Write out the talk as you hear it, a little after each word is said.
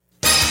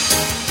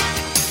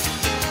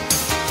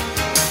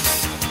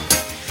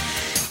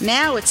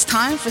Now it's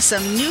time for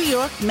some New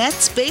York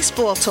Mets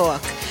baseball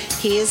talk.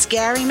 Here's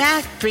Gary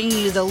Mack bringing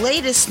you the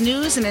latest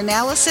news and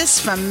analysis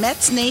from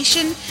Mets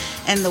Nation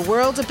and the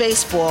world of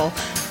baseball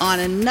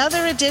on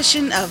another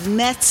edition of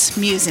Mets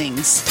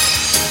Musings.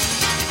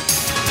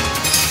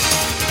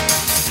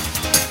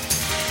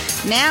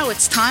 Now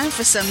it's time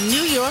for some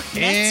New York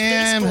Mets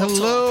baseball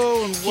hello,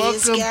 talk. And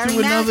welcome Gary to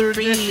another Mack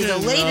bringing you the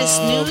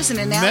latest news and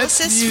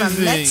analysis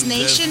from Mets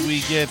Nation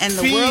and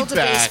the world of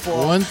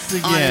baseball once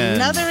again on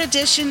another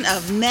edition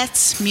of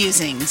Mets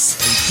Musings.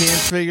 We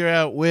can't figure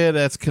out where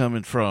that's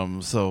coming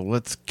from, so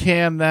let's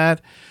can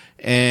that.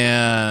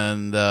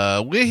 And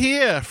we're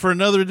here for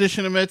another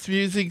edition of Mets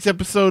Musings,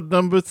 episode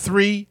number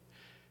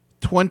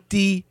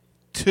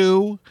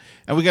 322.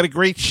 And we got a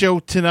great show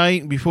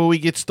tonight. Before we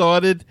get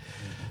started,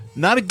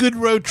 not a good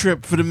road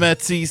trip for the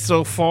Metsies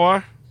so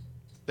far.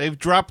 They've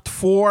dropped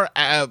four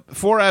out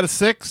of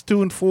 6,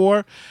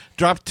 2-4.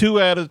 Dropped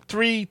 2 out of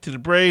 3 to the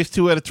Braves,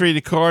 2 out of 3 to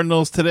the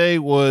Cardinals. Today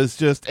was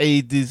just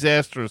a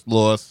disastrous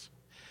loss.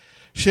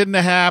 Shouldn't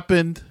have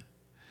happened.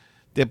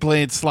 They're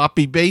playing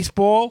sloppy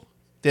baseball.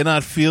 They're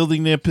not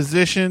fielding their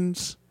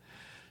positions.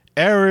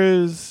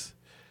 Errors.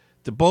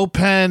 The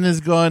bullpen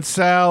has gone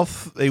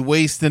south. They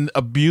wasted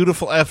a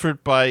beautiful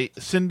effort by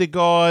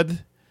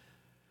Syndergaard.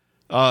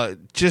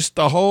 Just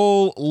a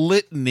whole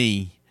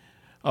litany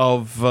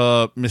of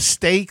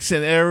mistakes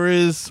and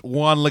errors.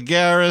 Juan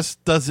Lagares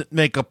doesn't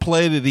make a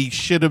play that he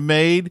should have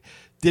made.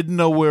 Didn't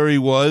know where he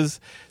was.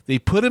 They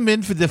put him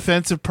in for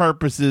defensive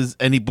purposes,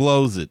 and he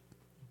blows it.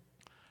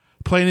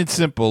 Plain and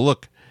simple.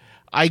 Look,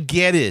 I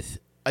get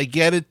it.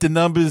 The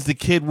numbers. The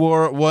kid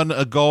won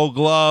a Gold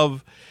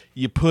Glove.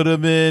 You put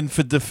him in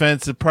for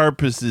defensive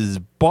purposes.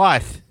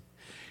 But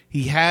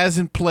he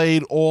hasn't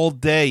played all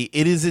day.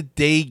 It is a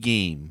day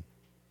game.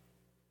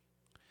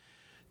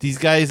 These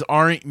guys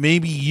aren't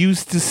maybe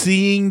used to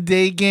seeing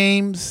day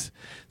games.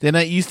 They're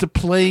not used to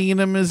playing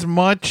them as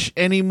much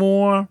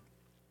anymore.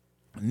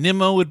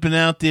 Nimmo had been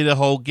out there the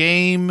whole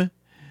game.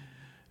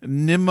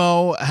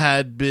 Nimmo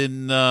had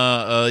been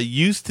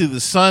used to the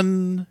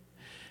sun,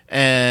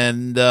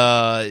 and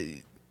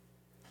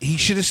he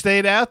should have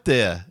stayed out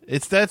there.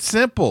 It's that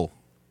simple.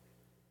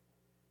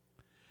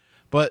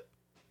 But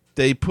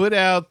they put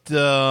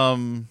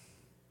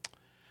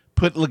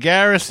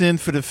Lagares in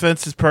for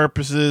defensive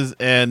purposes,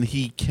 and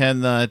he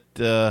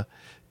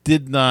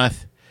did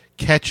not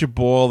catch a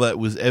ball that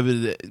was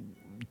evident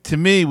to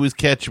me was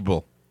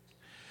catchable,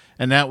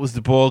 and that was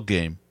the ball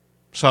game.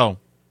 So,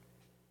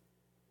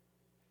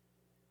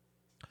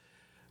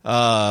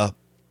 not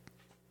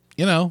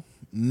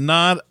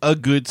a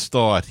good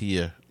start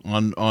here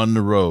on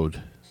the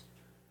road,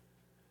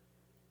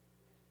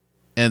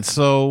 and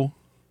so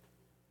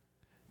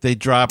they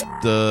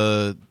dropped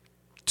the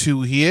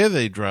 2 here.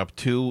 They dropped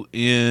 2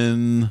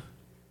 in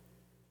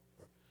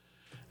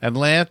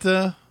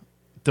Atlanta.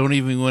 Don't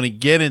even want to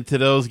get into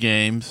those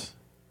games.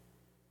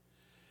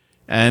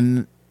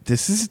 And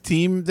this is a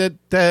team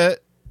that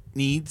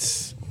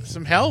needs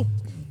some help.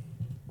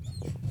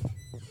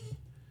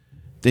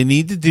 They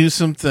need to do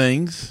some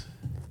things.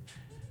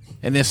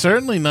 And they're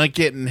certainly not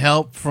getting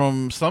help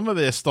from some of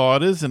their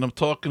starters. And I'm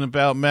talking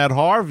about Matt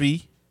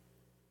Harvey.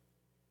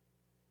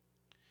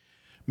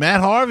 Matt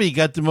Harvey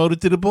got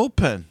demoted to the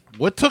bullpen.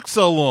 What took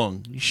so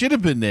long? He should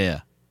have been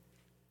there.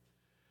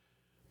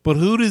 But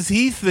who does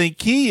he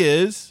think he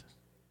is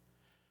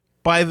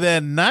by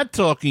then not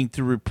talking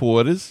to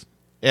reporters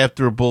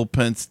after a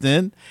bullpen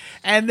stint,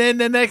 and then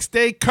the next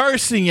day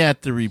cursing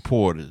at the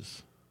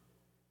reporters?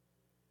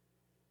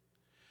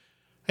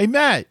 Hey,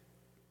 Matt,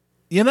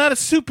 you're not a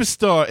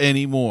superstar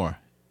anymore.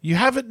 You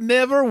haven't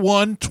never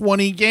won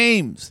 20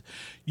 games.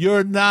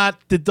 You're not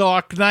the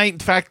Dark Knight. In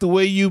fact, the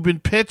way you've been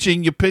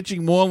pitching, you're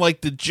pitching more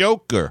like the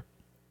Joker.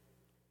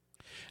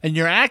 And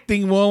you're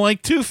acting more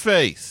like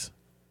Two-Face.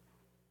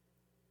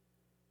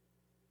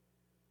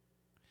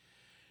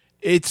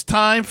 It's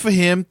time for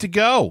him to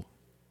go.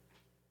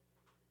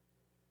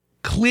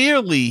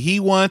 Clearly, he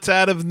wants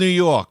out of New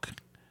York.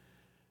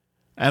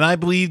 And I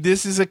believe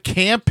this is a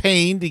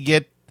campaign to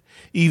get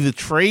either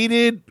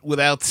traded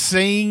without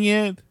saying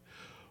it,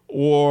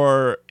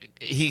 or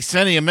he's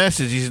sending a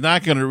message he's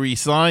not going to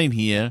re-sign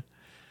here.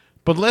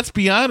 But let's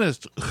be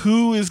honest,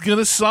 who is going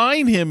to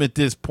sign him at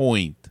this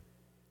point?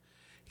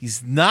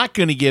 He's not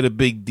going to get a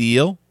big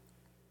deal.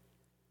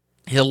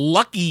 He'll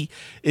lucky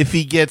if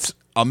he gets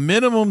a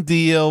minimum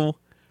deal.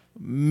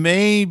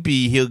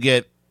 Maybe he'll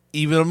get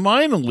even a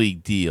minor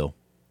league deal.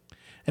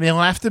 And he'll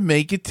have to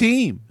make a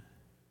team.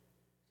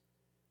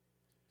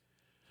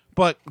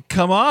 But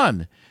come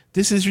on,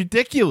 this is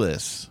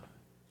ridiculous.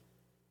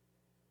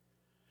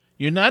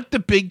 You're not the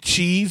big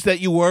cheese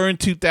that you were in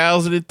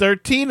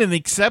 2013, and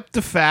accept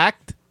the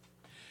fact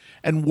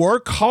and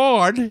work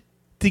hard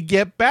to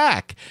get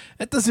back.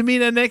 That doesn't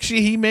mean that next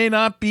year he may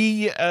not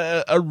be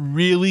a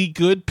really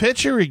good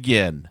pitcher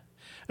again.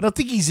 I don't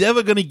think he's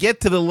ever going to get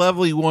to the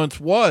level he once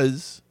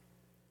was,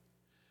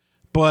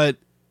 but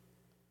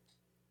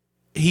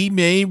he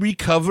may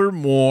recover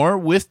more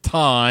with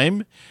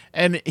time,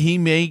 and he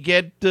may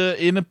get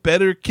in a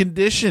better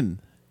condition.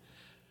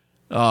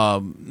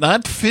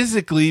 not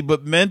physically,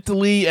 but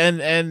mentally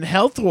and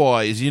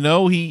health-wise.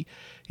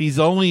 He's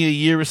only a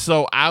year or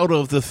so out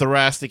of the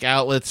thoracic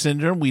outlet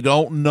syndrome. We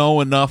don't know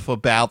enough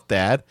about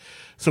that.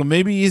 So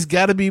maybe he's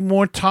got to be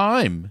more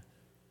time.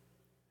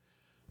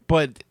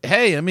 But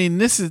hey, I mean,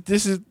 this is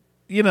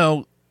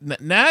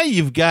now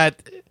you're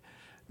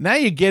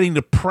getting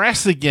the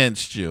press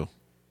against you.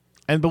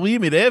 And believe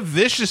me, they're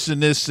vicious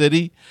in this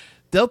city.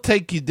 They'll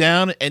take you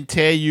down and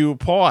tear you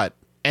apart.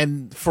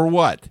 And for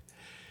what?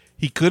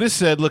 He could have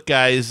said, "Look,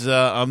 guys,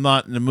 I'm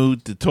not in the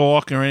mood to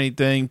talk or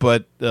anything,"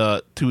 but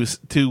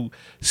to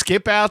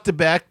skip out the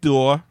back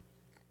door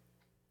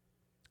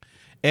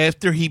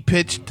after he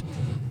pitched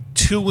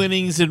 2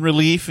 innings in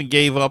relief and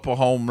gave up a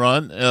home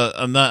run.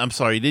 I'm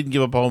sorry, he didn't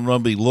give up a home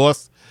run, but he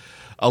lost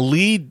a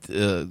lead.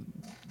 The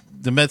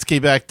Mets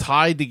came back,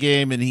 tied the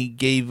game, and he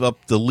gave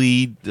up the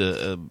lead.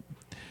 The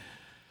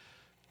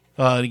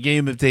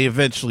game that they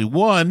eventually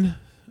won,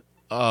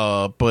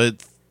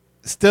 but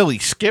still, he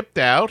skipped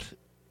out.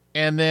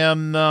 And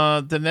then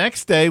the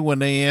next day, when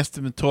they asked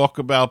him to talk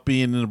about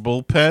being in the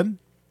bullpen,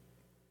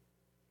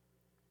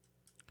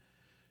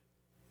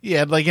 he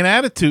had like an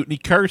attitude and he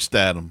cursed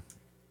at him.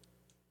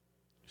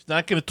 He's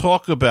not going to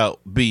talk about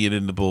being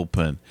in the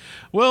bullpen.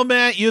 Well,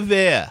 Matt, you're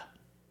there.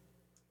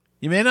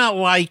 You may not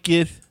like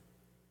it.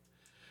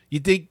 You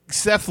think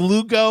Seth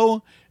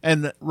Lugo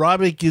and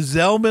Robert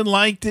Gsellman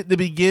liked it in the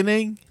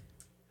beginning?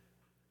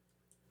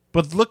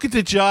 But look at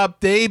the job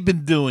they've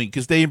been doing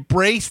because they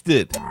embraced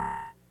it.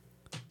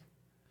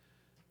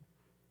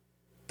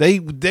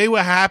 They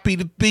were happy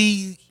to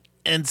be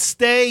and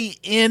stay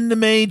in the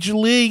major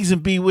leagues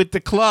and be with the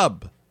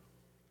club.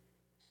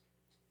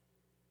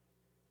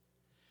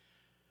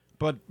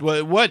 But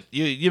what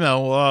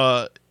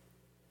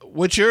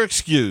what's your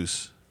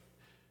excuse?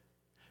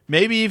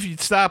 Maybe if you'd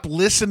stop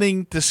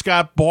listening to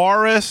Scott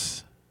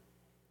Boras,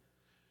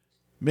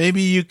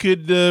 maybe you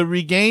could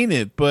regain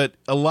it. But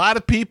a lot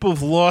of people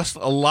have lost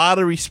a lot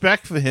of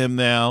respect for him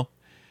now,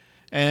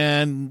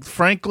 and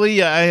frankly,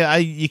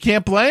 you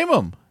can't blame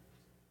them.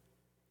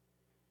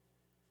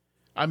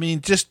 I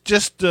mean,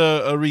 just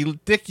a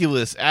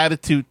ridiculous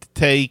attitude to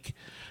take,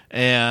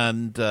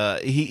 and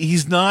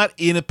he's not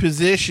in a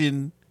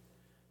position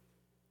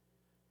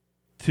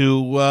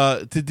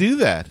to do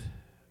that.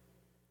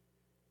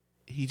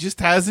 He just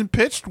hasn't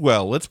pitched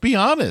well. Let's be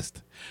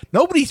honest.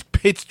 Nobody's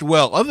pitched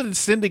well other than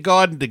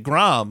Syndergaard and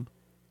DeGrom.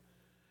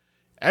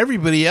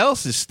 Everybody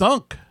else is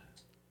stunk.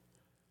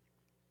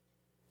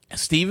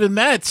 Steven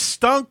Matz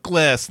stunk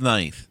last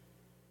night.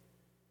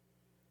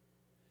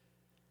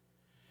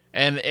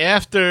 And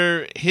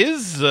after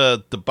his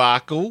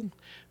debacle,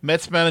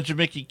 Mets manager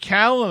Mickey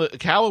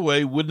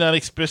Callaway would not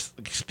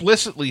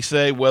explicitly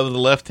say whether the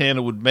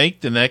left-hander would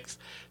make the next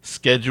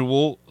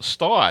schedule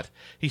start.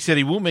 He said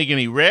he won't make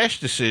any rash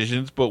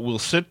decisions, but we'll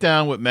sit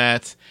down with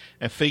Matz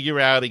and figure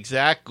out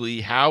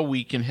exactly how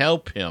we can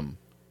help him.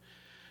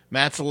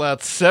 Matz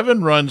allowed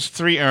 7 runs,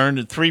 3 earned,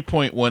 and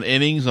 3.1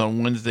 innings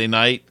on Wednesday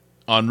night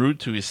en route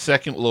to his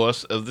second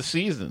loss of the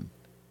season.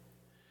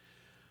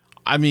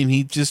 I mean,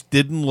 he just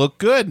didn't look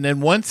good. And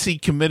then once he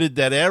committed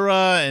that error,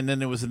 and then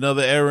there was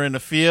another error in the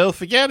field,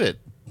 forget it.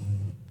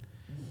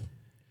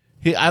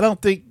 I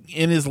don't think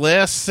in his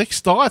last 6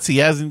 starts he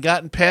hasn't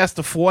gotten past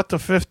the 4th or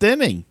 5th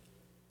inning.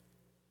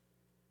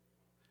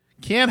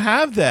 Can't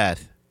have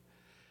that.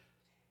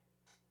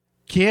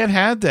 Can't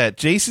have that.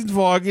 Jason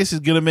Vargas is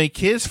going to make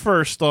his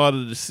first start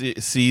of the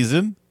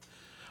season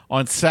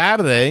on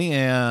Saturday.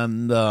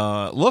 And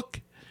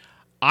look,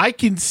 I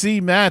can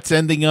see Matz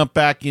ending up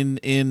back in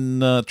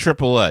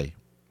AAA.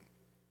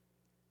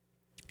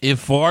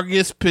 If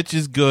Vargas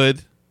pitches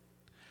good,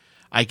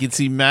 I can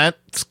see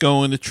Matz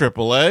going to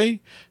AAA.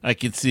 I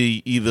can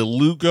see either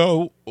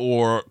Lugo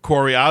or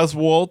Corey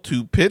Oswalt,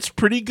 who pitched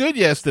pretty good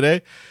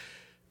yesterday,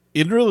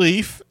 in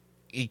relief.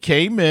 He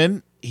came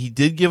in. He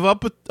did give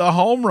up a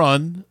home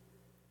run,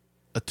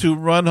 a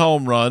 2-run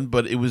home run,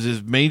 but it was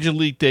his major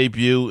league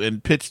debut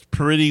and pitched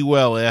pretty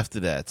well after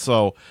that.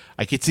 So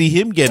I could see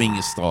him getting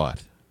a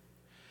start.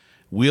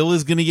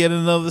 Wheeler's going to get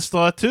another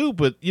start too,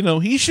 but,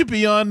 he should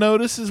be on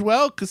notice as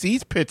well because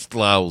he's pitched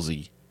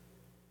lousy.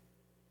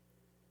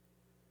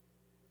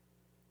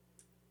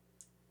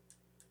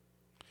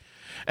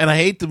 And I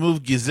hate to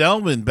move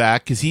Gsellman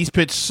back because he's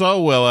pitched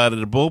so well out of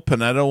the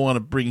bullpen. I don't want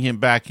to bring him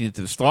back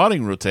into the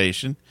starting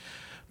rotation,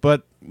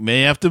 but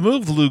may have to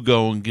move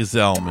Lugo and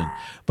Gsellman.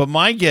 But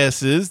my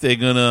guess is they're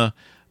going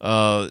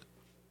to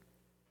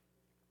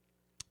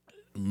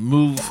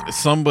move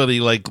somebody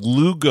like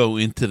Lugo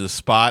into the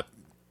spot,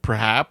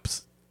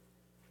 perhaps,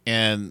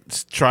 and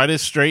try to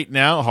straighten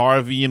out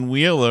Harvey and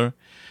Wheeler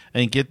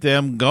and get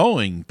them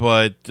going.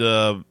 But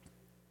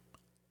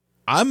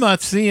I'm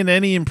not seeing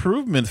any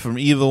improvement from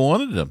either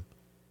one of them.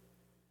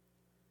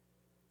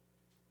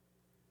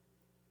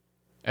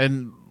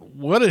 And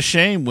what a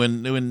shame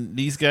when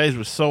these guys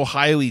were so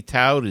highly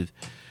touted,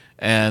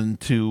 and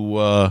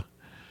to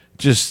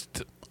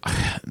just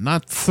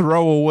not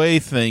throw away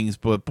things,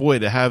 but boy,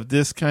 to have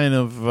this kind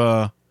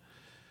of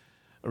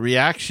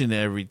reaction to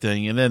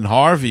everything. And then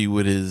Harvey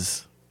with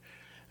his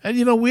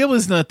And,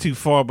 Wheeler's not too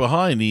far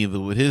behind either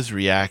with his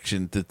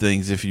reaction to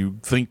things. If you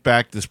think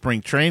back to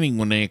spring training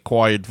when they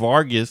acquired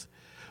Vargas,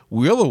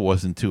 Wheeler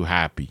wasn't too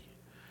happy.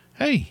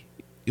 Hey,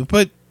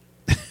 but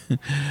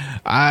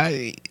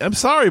I'm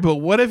sorry, but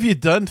what have you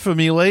done for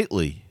me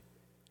lately?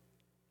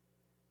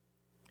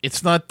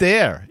 It's not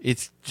there.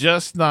 It's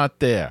just not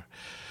there.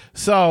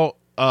 So,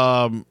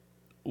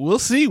 we'll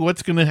see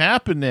what's going to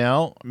happen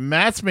now.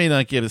 Mats may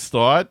not get a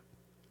start,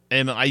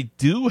 and I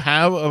do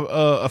have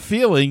a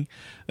feeling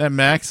that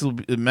Mats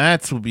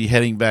will be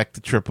heading back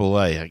to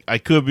AAA. I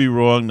could be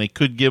wrong. They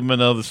could give him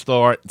another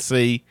start and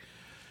see.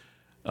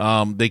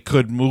 They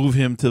could move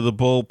him to the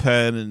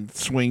bullpen and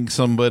swing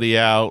somebody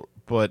out,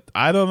 but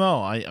I don't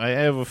know. I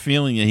have a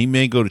feeling that he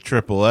may go to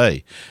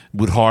AAA.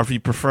 Would Harvey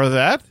prefer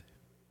that?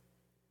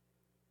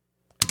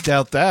 I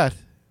doubt that.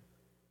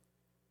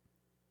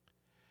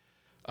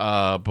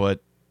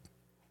 But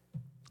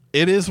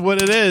it is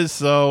what it is.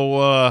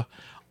 So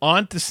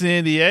on to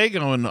San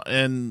Diego,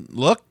 and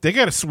look, they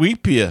got to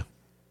sweep here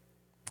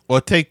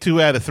or take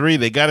 2 out of 3.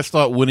 They got to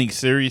start winning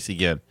series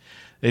again.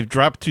 They've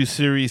dropped 2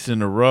 series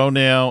in a row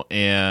now,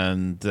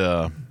 and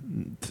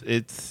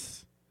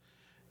it's,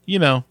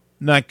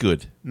 not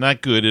good.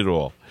 Not good at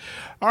all.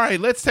 All right,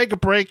 let's take a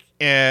break,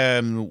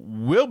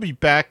 and we'll be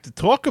back to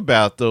talk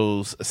about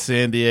those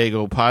San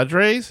Diego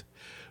Padres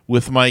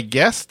with my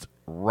guest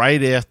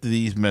right after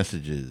these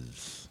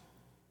messages.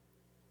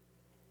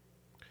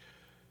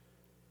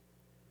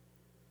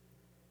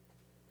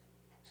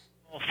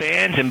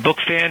 Fans and book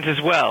fans as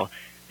well.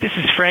 This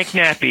is Frank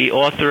Nappi,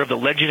 author of the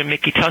Legend of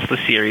Mickey Tussler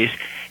series,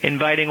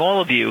 inviting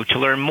all of you to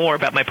learn more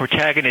about my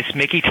protagonist,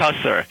 Mickey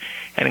Tussler,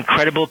 an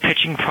incredible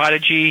pitching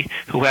prodigy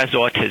who has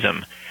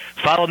autism.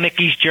 Follow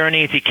Mickey's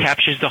journey as he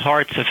captures the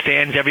hearts of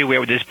fans everywhere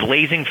with his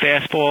blazing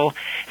fastball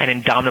and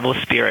indomitable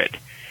spirit.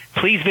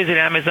 Please visit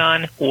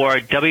Amazon or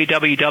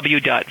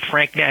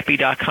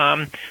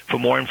www.franknappy.com for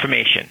more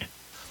information.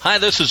 Hi,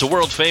 this is the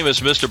world-famous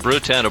Mr.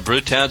 Brewtown of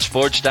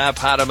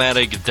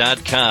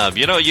BrewtownSports.podomatic.com.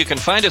 You can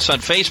find us on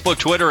Facebook,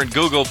 Twitter, and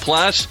Google+,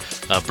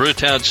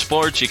 Brewtown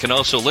Sports. You can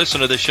also listen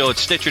to the show at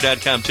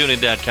Stitcher.com,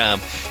 TuneIn.com,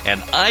 and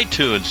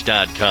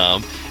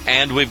iTunes.com.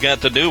 And we've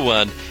got the new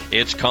one.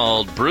 It's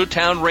called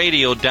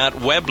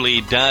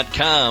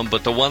BrewtownRadio.weebly.com,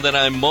 but the one that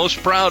I'm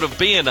most proud of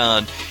being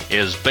on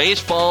is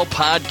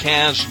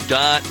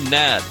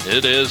BaseballPodcast.net.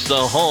 It is the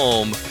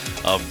home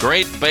of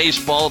great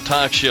baseball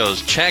talk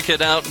shows. Check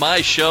it out,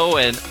 my show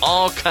and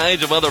all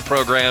kinds of other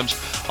programs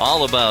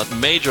all about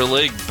Major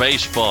League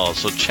Baseball.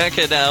 So check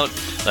it out.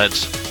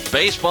 That's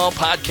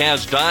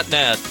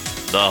baseballpodcast.net,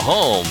 the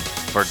home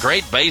for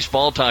great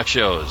baseball talk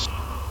shows.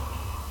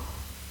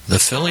 The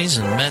Phillies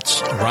and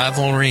Mets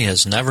rivalry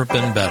has never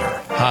been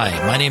better. Hi,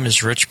 my name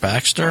is Rich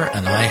Baxter,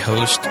 and I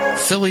host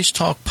Phillies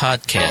Talk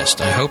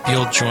Podcast. I hope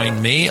you'll join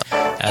me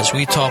as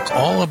we talk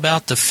all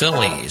about the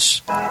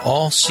Phillies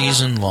all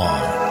season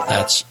long.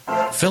 That's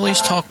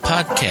Phillies Talk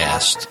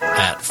Podcast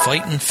at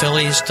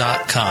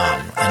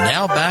fightinphillies.com. And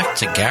now back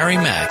to Gary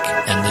Mack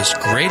and this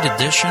great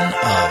edition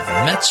of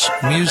Mets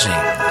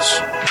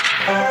Musings.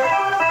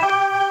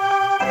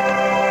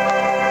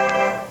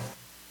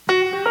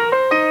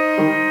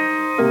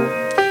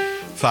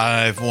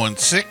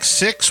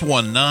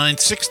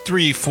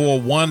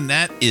 516-619-6341.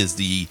 That is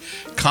the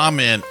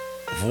comment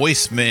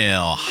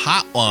voicemail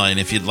hotline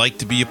if you'd like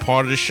to be a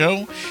part of the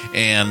show,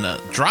 and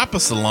drop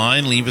us a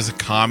line, leave us a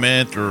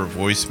comment or a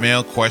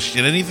voicemail,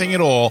 question, anything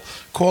at all.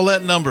 Call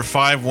that number,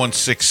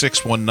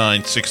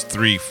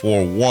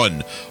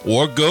 516-619-6341,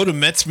 or go to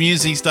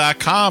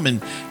MetsMusings.com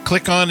and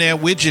click on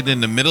that widget in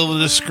the middle of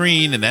the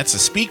screen, and that's a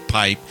speak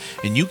pipe,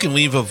 and you can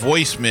leave a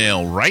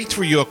voicemail right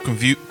through your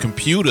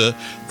computer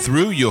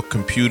through your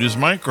computer's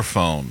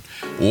microphone.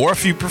 Or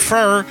if you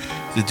prefer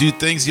to do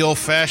things the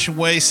old-fashioned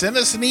way, send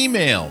us an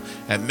email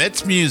at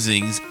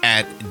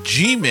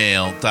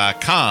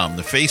metsmusings@gmail.com.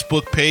 The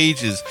Facebook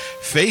page is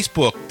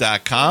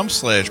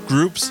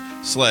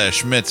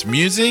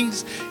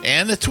facebook.com/groups/MetsMusings,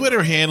 and the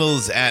Twitter handle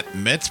is at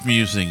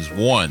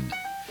MetsMusings1.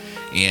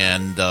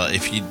 And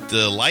if you'd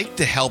like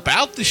to help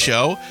out the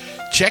show,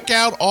 check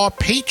out our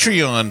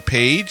Patreon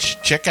page.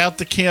 Check out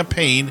the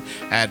campaign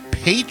at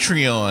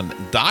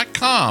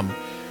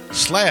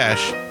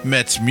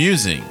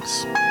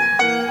patreon.com/MetsMusings.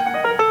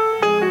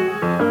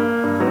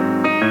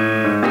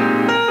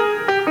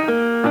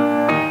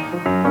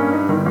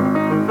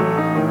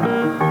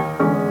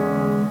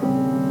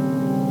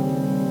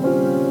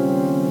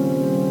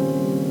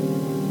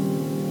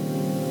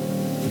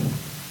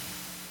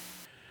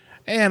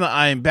 And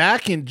I'm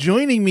back, and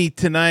joining me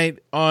tonight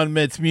on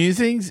Mets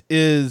Musings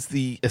is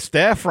the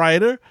staff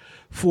writer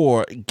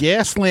for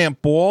Gaslamp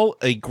Ball,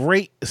 a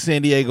great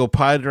San Diego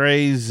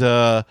Padres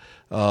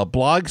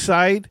blog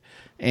site,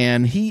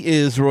 and he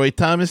is Roy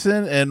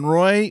Thomason. And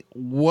Roy,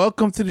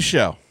 welcome to the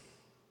show.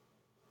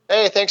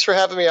 Hey, thanks for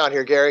having me on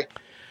here, Gary.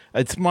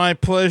 It's my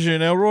pleasure.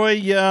 Now, Roy,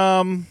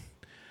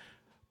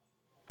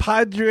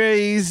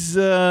 Padres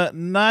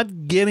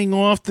not getting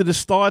off to the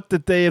start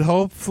that they had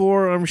hoped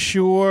for, I'm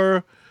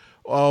sure.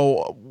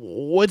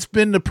 what's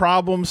been the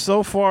problem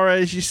so far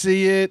as you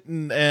see it,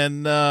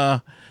 and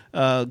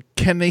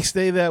can they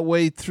stay that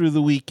way through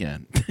the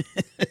weekend?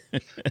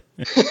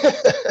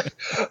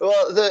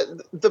 Well,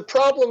 the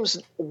problems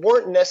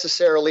weren't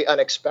necessarily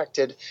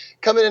unexpected.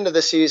 Coming into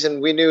the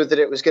season, we knew that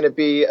it was going to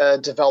be a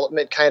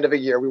development kind of a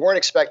year. We weren't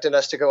expecting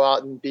us to go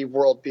out and be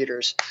world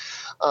beaters.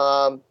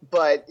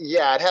 But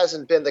yeah, it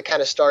hasn't been the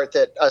kind of start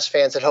that us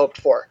fans had hoped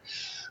for.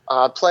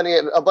 A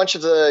bunch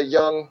of the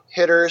young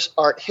hitters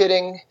aren't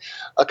hitting.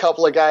 A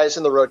couple of guys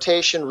in the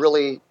rotation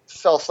really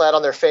fell flat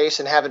on their face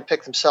and haven't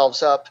picked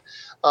themselves up.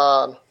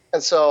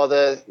 And so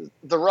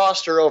the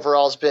roster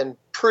overall has been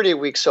pretty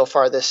weak so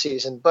far this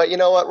season. But you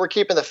know what? We're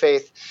keeping the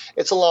faith.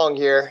 It's a long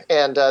year,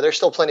 and there's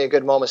still plenty of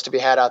good moments to be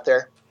had out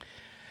there.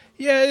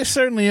 Yeah, it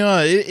certainly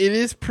are. It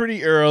is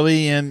pretty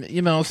early, and,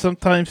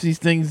 sometimes these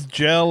things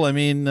gel. I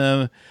mean,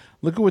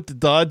 look at what the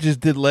Dodgers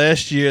did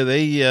last year.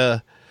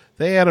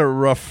 They had a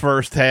rough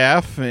first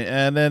half,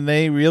 and then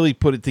they really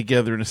put it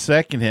together in the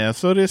second half.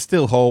 So there's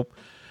still hope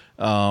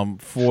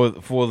for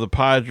the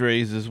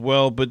Padres as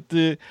well. But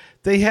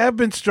they have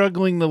been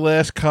struggling the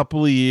last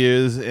couple of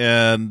years,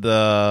 and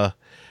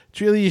it's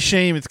really a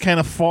shame. It's kind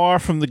of far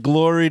from the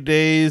glory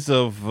days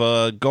of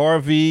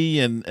Garvey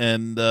and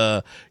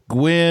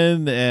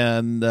Gwynn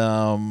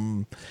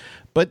and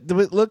but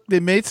look, they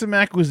made some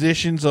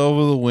acquisitions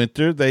over the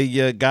winter.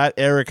 They got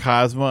Eric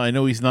Hosmer. I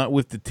know he's not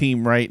with the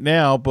team right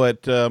now,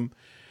 but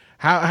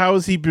how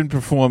has he been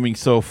performing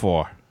so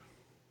far?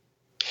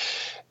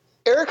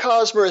 Eric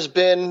Hosmer has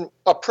been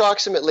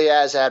approximately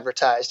as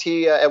advertised.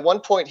 He at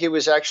one point he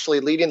was actually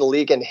leading the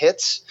league in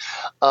hits,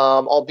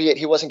 albeit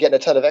he wasn't getting a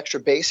ton of extra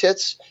base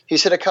hits.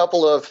 He's hit a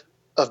couple of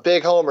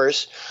big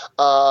homers.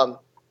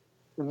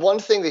 One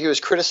thing that he was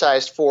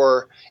criticized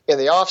for in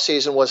the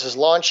offseason was his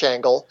launch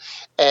angle,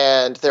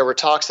 and there were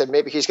talks that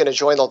maybe he's going to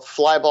join the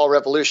fly ball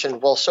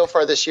revolution. Well, so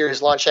far this year,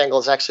 his launch angle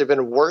has actually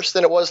been worse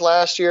than it was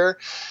last year.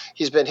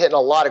 He's been hitting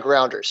a lot of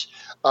grounders.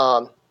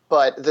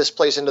 But this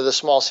plays into the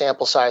small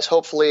sample size.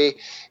 Hopefully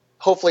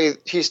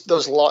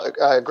those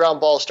ground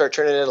balls start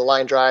turning into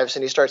line drives,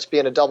 and he starts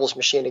being a doubles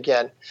machine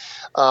again.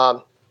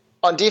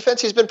 On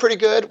defense, he's been pretty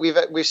good.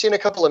 We've seen a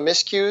couple of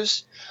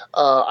miscues.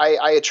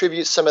 I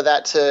attribute some of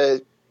that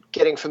to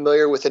getting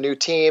familiar with a new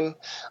team.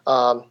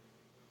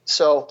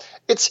 So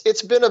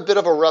it's been a bit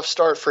of a rough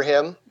start for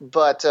him,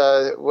 but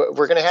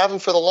we're going to have him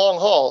for the long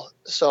haul.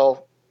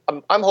 So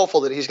I'm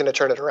hopeful that he's going to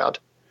turn it around.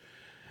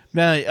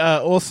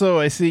 Now, also,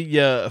 I see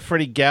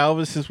Freddie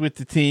Galvis is with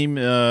the team.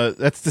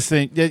 That's the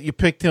same. You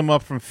picked him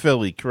up from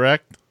Philly,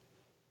 correct?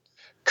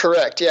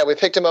 Correct. Yeah, we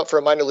picked him up for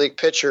a minor league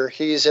pitcher.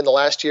 He's in the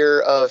last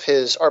year of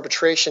his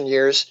arbitration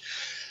years,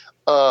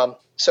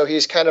 so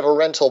he's kind of a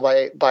rental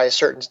by a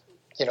certain,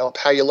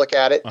 how you look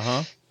at it.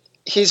 Uh-huh.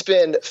 He's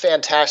been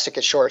fantastic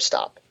at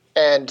shortstop,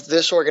 and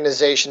this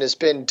organization has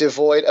been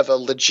devoid of a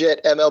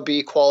legit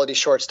MLB quality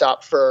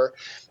shortstop for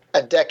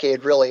a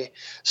decade, really.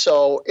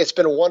 So it's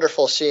been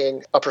wonderful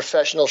seeing a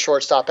professional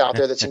shortstop out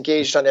there that's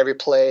engaged on every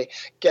play,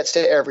 gets to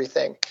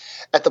everything.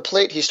 At the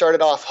plate, he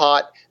started off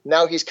hot.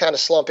 Now he's kind of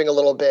slumping a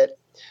little bit.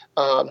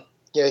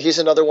 He's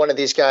another one of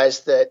these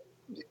guys that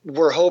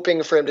we're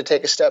hoping for him to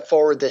take a step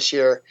forward this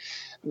year.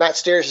 Matt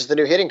Stairs is the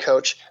new hitting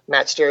coach.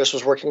 Matt Stairs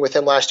was working with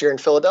him last year in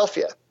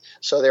Philadelphia.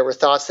 So there were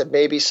thoughts that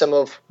maybe some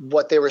of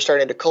what they were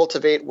starting to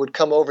cultivate would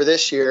come over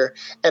this year,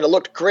 and it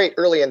looked great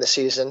early in the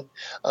season.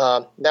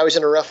 Now he's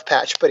in a rough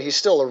patch, but he's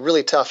still a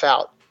really tough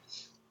out.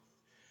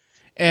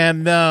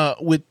 And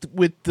with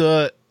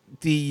the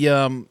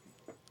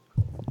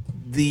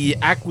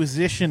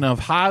acquisition of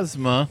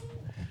Hosmer,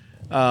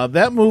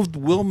 that moved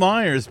Will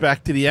Myers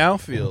back to the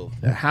outfield.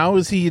 How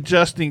is he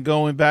adjusting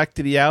going back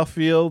to the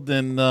outfield,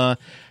 and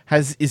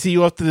is he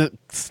off to the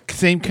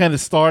same kind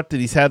of start that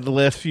he's had the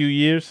last few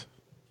years?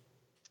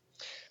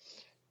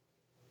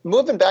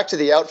 Moving back to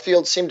the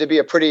outfield seemed to be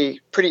a pretty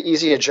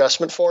easy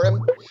adjustment for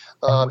him.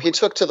 He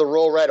took to the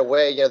role right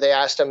away. They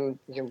asked him,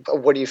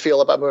 "What do you feel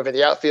about moving to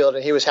the outfield?"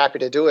 And he was happy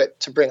to do it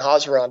to bring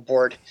Hosmer on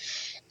board.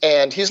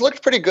 And he's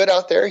looked pretty good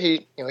out there.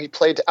 He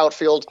played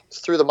outfield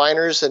through the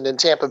minors and in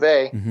Tampa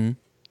Bay, and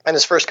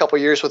his first couple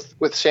of years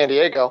with San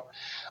Diego,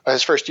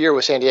 his first year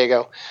with San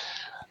Diego.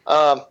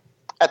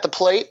 At the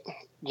plate,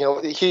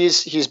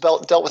 he's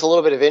dealt with a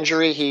little bit of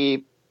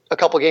injury. A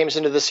couple games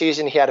into the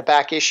season, he had a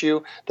back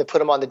issue that put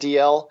him on the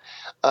DL.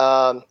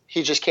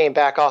 He just came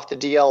back off the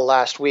DL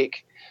last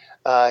week.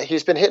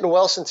 He's been hitting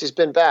well since he's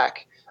been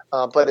back,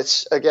 but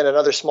it's, again,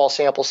 another small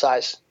sample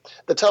size.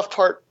 The tough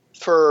part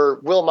for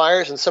Will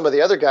Myers and some of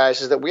the other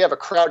guys is that we have a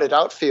crowded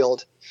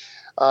outfield,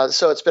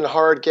 so it's been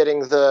hard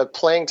getting the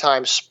playing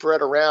time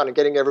spread around and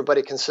getting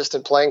everybody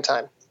consistent playing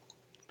time.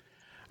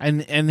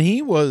 And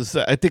he was,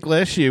 I think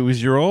last year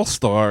was your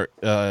all-star,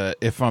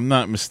 if I'm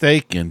not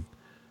mistaken.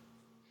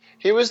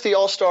 He was the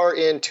All-Star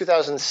in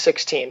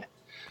 2016.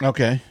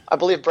 Okay. I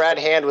believe Brad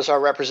Hand was our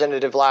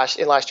representative in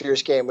last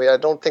year's game. I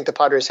don't think the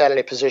Padres had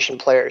any position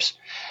players.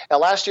 Now,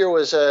 last year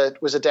was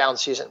a down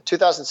season.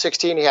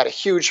 2016, he had a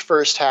huge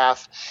first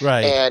half.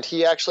 Right. And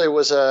he actually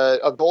was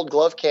a Gold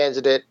Glove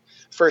candidate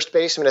first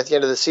baseman at the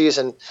end of the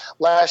season.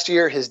 Last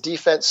year, his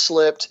defense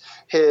slipped.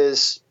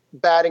 His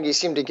batting, he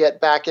seemed to get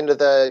back into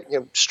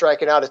the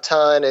striking out a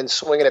ton and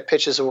swinging at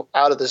pitches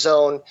out of the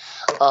zone,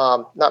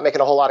 not making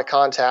a whole lot of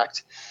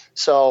contact.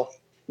 So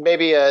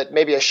maybe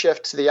a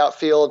shift to the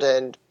outfield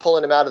and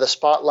pulling him out of the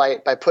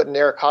spotlight by putting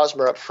Eric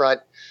Hosmer up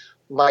front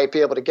might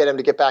be able to get him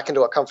to get back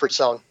into a comfort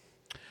zone.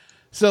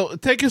 So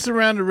take us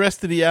around the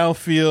rest of the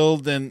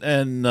outfield and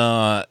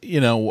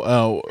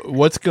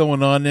what's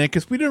going on there,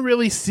 because we didn't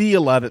really see a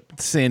lot of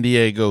San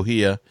Diego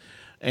here,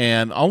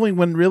 and only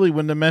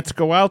when the Mets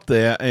go out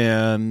there,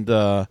 and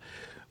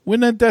we're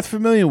not that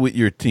familiar with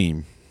your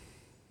team.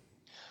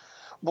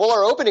 Well,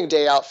 our opening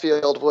day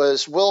outfield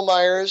was Will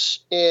Myers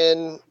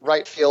in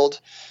right field,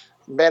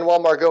 Manuel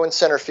Margot in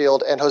center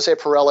field, and Jose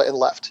Perella in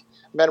left.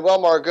 Manuel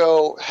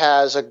Margot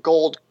has a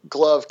Gold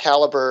Glove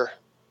caliber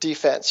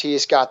defense.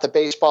 He's got the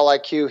baseball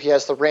IQ, he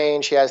has the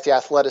range, he has the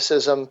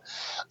athleticism,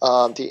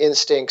 the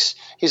instincts.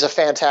 He's a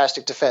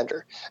fantastic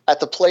defender. At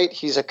the plate,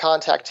 he's a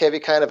contact-heavy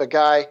kind of a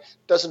guy,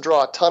 doesn't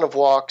draw a ton of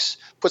walks,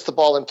 puts the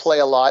ball in play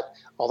a lot,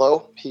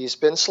 although he's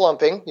been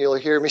slumping. You'll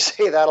hear me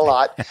say that a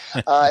lot.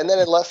 And then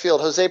in left field,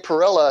 Jose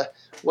Perella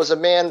was a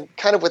man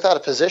kind of without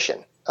a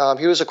position.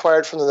 He was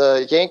acquired from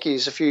the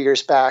Yankees a few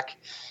years back,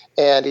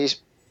 and he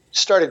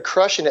started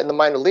crushing it in the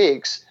minor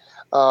leagues,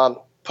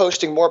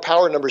 posting more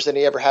power numbers than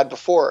he ever had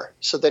before.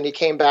 So then he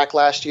came back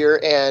last year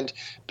and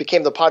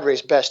became the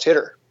Padres' best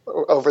hitter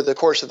over the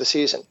course of the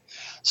season.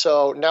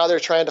 So now they're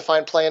trying to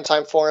find playing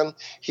time for him.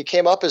 He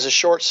came up as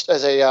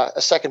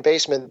a second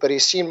baseman, but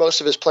he's seen most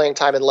of his playing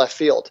time in left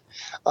field.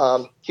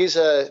 He's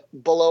a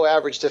below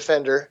average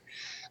defender.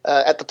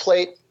 At the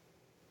plate,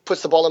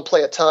 puts the ball in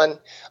play a ton.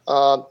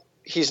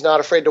 He's not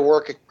afraid to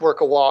work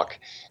a walk,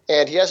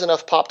 and he has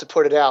enough pop to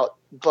put it out,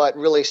 but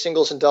really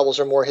singles and doubles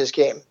are more his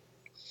game.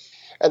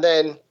 And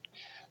then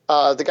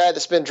the guy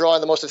that's been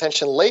drawing the most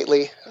attention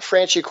lately,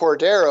 Franchy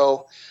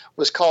Cordero,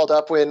 was called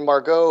up when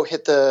Margot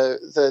hit the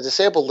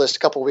disabled list a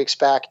couple weeks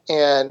back.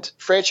 And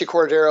Franchy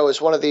Cordero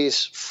is one of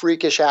these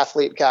freakish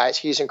athlete guys.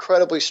 He's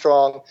incredibly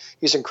strong.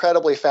 He's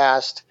incredibly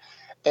fast.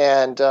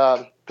 And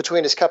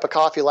between his cup of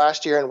coffee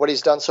last year and what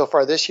he's done so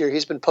far this year,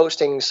 he's been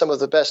posting some of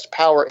the best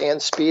power and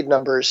speed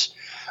numbers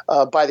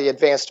by the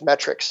advanced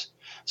metrics.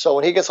 So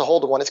when he gets a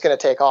hold of one, it's going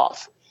to take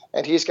off.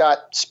 And he's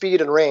got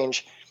speed and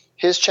range.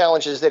 His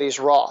challenge is that he's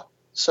raw.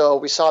 So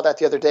we saw that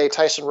the other day.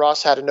 Tyson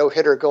Ross had a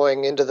no-hitter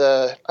going into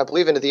the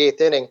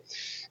eighth inning,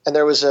 and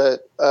there was a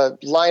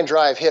line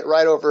drive hit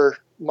right over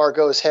right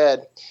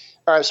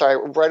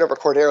over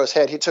Cordero's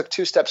head. He took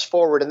 2 steps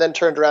forward and then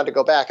turned around to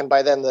go back, and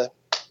by then the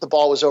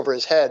ball was over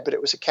his head. But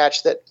it was a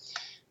catch that,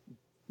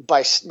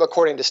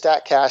 according to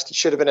StatCast, it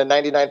should have been a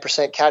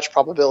 99% catch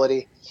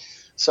probability.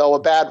 So a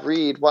bad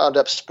read wound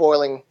up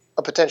spoiling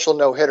a potential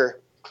no-hitter.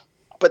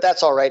 But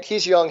that's all right.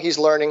 He's young. He's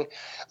learning.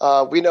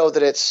 We know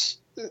that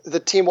the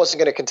team wasn't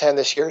going to contend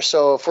this year.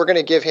 So if we're going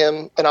to give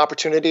him an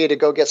opportunity to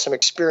go get some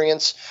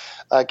experience,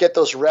 get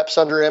those reps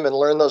under him and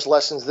learn those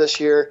lessons this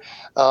year,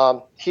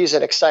 he's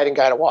an exciting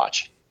guy to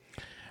watch.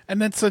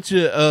 And that's such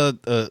a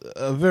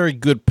very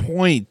good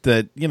point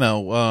that,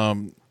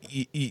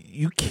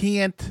 you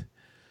can't.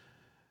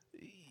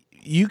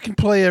 You can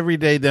play every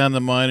day down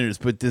the minors,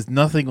 but there's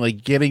nothing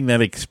like getting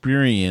that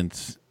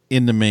experience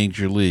in the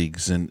major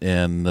leagues,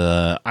 and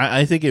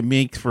I think it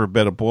makes for a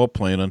better ball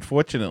player. And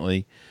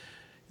unfortunately,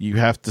 you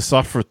have to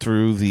suffer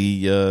through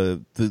the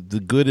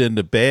good and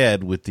the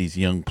bad with these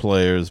young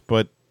players.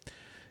 But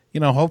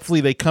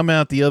hopefully they come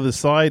out the other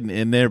side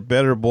and they're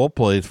better ball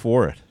players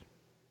for it.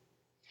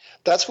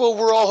 That's what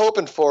we're all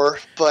hoping for.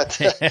 But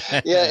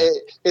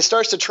it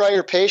starts to try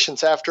your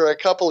patience after a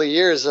couple of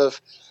years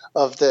of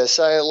this.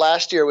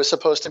 Last year was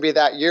supposed to be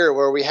that year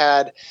where we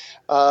had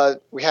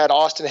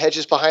Austin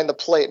Hedges behind the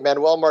plate.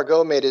 Manuel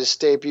Margot made his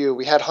debut.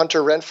 We had Hunter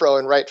Renfroe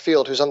in right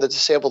field, who's on the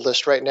disabled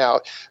list right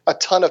now. A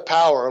ton of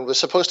power and was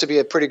supposed to be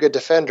a pretty good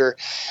defender.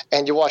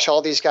 And you watch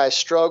all these guys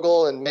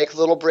struggle and make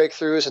little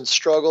breakthroughs and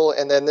struggle.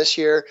 And then this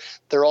year,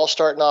 they're all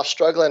starting off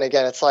struggling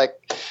again. It's like,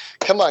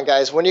 come on,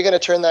 guys, when are you going to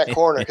turn that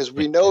corner? Because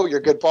we know you're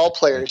good ball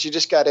players. You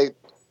just got to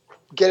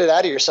get it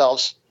out of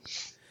yourselves.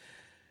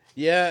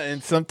 Yeah,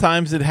 and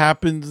sometimes it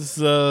happens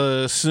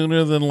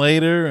sooner than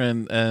later,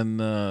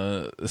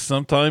 and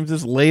sometimes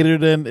it's later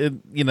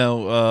than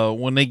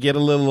when they get a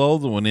little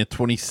older, when they're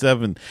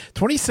 27.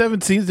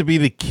 27 seems to be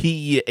the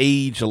key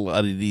age. A lot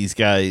of these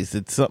guys,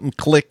 it's something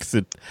clicks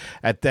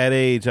at that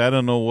age. I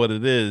don't know what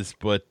it is,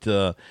 but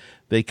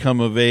they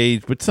come of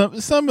age. But some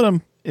of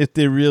them, if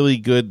they're really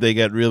good, they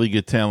got really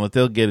good talent.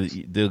 They'll get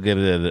it. They'll get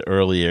it at an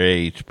earlier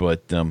age.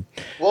 But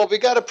well, we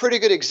got a pretty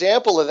good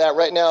example of that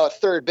right now at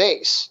third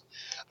base.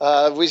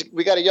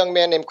 We got a young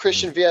man named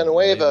Christian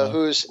Villanueva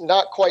who's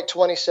not quite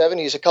 27.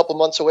 He's a couple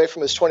months away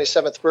from his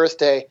 27th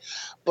birthday.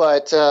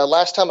 But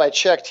last time I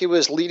checked, he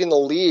was leading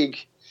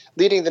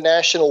the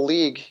National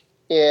League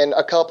in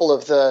a couple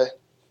of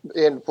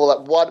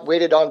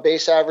weighted on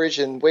base average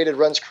and weighted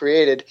runs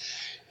created.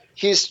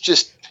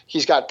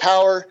 He's got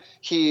power.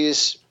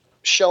 He's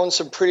shown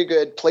some pretty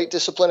good plate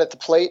discipline at the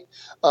plate.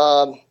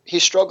 He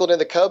struggled in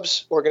the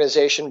Cubs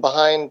organization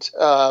behind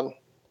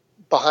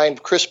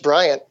Chris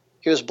Bryant.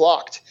 He was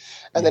blocked,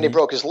 and then he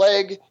broke his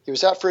leg. He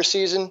was out for a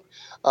season,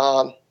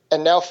 and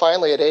now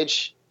finally at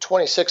age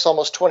 26,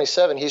 almost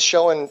 27, he's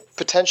showing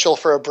potential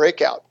for a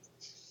breakout.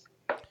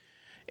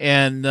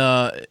 And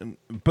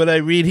but I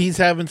read he's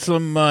having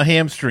some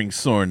hamstring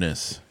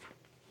soreness.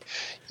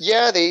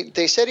 Yeah,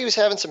 they said he was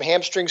having some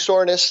hamstring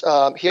soreness.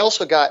 He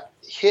also got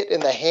hit in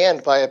the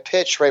hand by a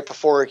pitch right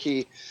before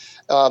they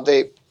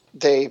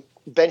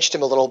benched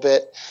him a little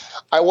bit.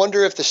 I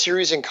wonder if the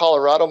series in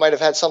Colorado might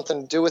have had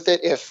something to do with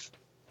it.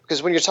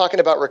 Because when you're talking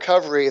about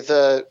recovery,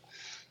 the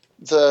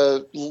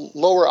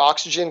lower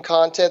oxygen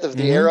content of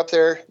the air up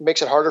there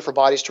makes it harder for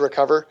bodies to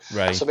recover.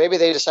 Right. So maybe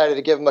they decided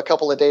to give him a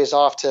couple of days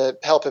off to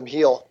help him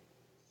heal.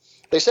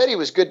 They said he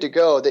was good to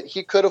go, that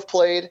he could have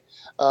played.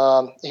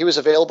 He was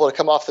available to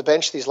come off the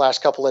bench these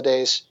last couple of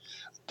days.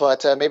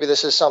 But maybe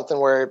this is something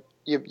where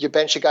you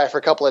bench a guy for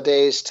a couple of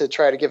days to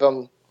try to give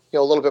him a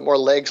little bit more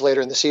legs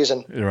later in the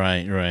season.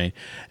 Right.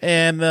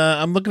 And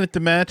I'm looking at the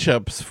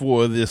matchups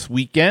for this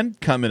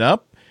weekend coming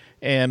up.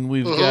 And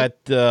we've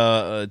got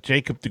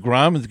Jacob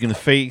deGrom is going to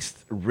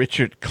face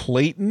Richard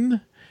Clayton.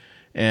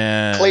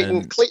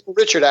 And Clayton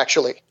Richard,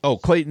 actually. Oh,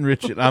 Clayton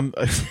Richard. I'm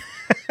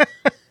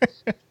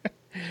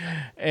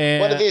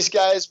and one of these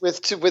guys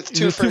with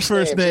two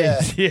first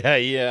names.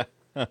 Yeah.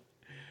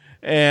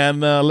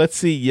 And let's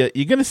see.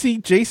 You're going to see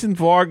Jason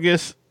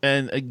Vargas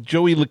and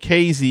Joey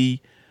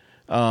Lucchesi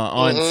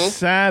on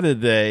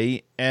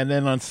Saturday. And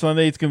then on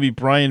Sunday, it's going to be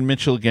Brian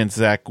Mitchell against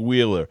Zach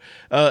Wheeler.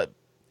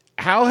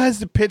 How has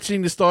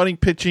the starting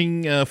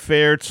pitching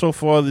fared so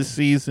far this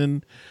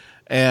season?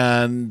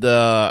 And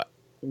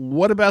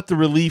what about the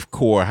relief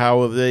corps?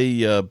 How have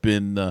they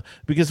been?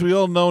 Because we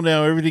all know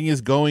now everything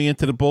is going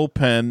into the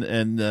bullpen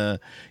and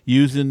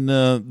using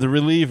the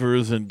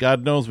relievers, and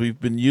God knows we've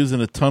been using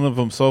a ton of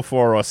them so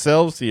far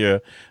ourselves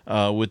here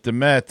with the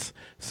Mets.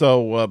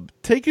 So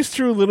take us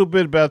through a little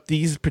bit about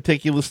these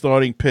particular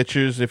starting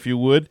pitchers, if you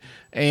would,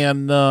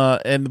 and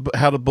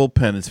how the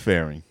bullpen is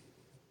faring.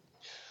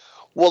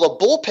 Well, the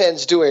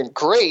bullpen's doing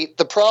great.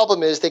 The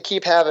problem is they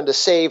keep having to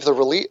save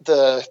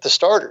the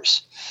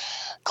starters.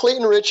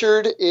 Clayton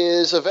Richard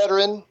is a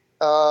veteran.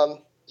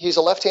 He's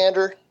a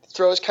left-hander,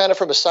 throws kind of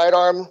from a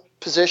sidearm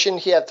position.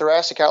 He had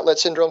thoracic outlet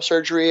syndrome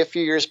surgery a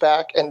few years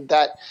back, and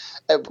that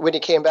when he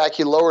came back,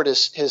 he lowered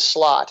his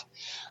slot.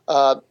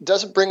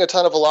 Doesn't bring a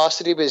ton of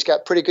velocity, but he's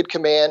got pretty good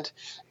command,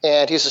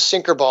 and he's a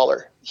sinker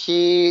baller.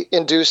 He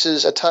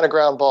induces a ton of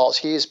ground balls.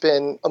 He's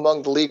been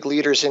among the league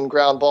leaders in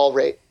ground ball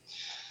rate.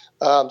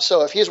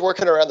 So if he's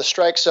working around the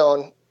strike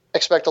zone,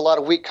 expect a lot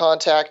of weak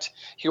contact.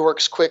 He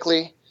works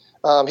quickly.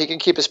 He can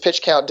keep his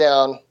pitch count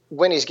down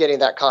when he's getting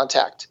that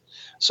contact.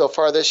 So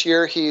far this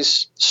year,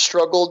 he's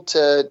struggled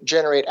to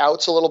generate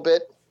outs a little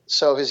bit.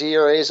 So his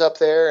ERA is up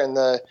there, and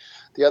the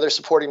other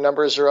supporting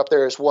numbers are up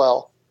there as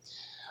well.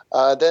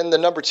 Then the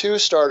number 2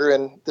 starter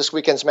in this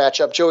weekend's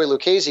matchup, Joey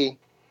Lucchesi,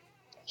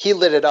 he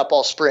lit it up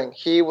all spring.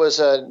 He was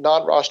a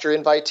non-roster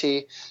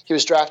invitee. He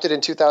was drafted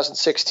in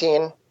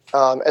 2016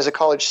 as a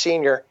college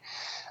senior.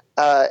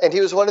 And he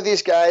was one of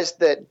these guys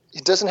that he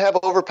doesn't have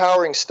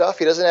overpowering stuff.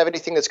 He doesn't have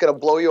anything that's going to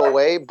blow you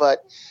away,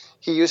 but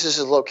he uses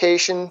his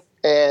location,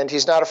 and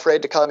he's not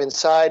afraid to come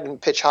inside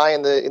and pitch high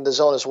in the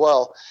zone as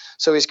well.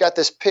 So he's got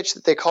this pitch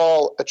that they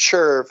call a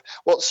churve.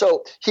 Well,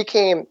 so he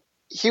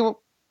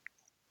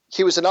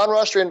was a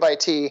non-roster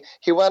invitee.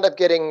 He wound up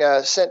getting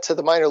sent to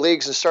the minor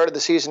leagues and started the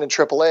season in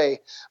AAA.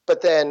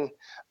 But then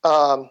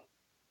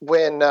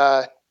when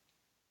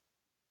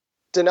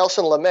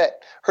Dinelson Lamet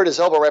hurt his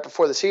elbow right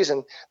before the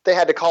season, they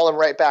had to call him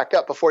right back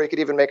up before he could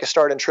even make a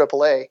start in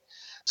AAA.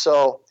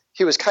 So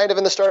he was kind of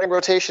in the starting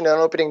rotation on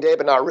opening day,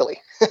 but not really.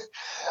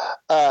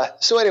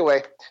 So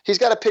anyway, he's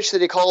got a pitch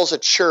that he calls a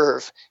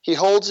churve. He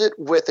holds it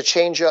with a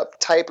changeup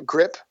type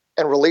grip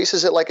and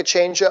releases it like a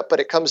changeup,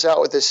 but it comes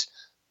out with this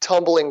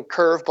tumbling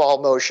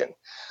curveball motion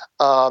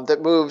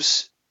that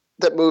moves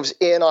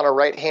in on a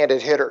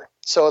right-handed hitter.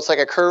 So it's like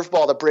a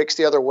curveball that breaks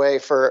the other way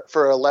for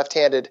a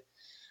left-handed.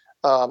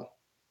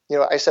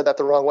 I said that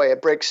the wrong way.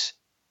 It breaks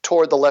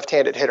toward the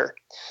left-handed hitter.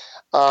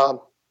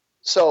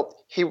 So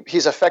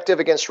he's effective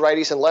against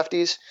righties and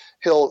lefties.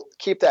 He'll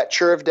keep that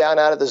churve down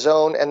out of the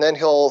zone, and then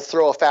he'll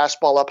throw a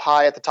fastball up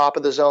high at the top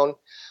of the zone,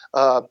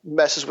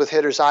 messes with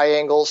hitters' eye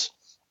angles,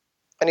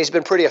 and he's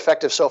been pretty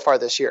effective so far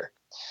this year.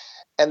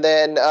 And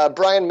then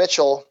Brian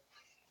Mitchell.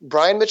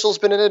 Brian Mitchell's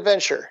been an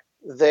adventure.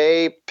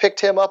 They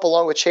picked him up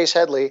along with Chase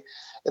Headley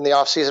in the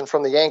offseason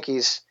from the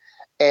Yankees,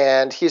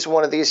 and he's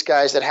one of these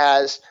guys that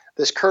has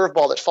this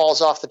curveball that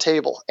falls off the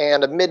table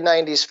and a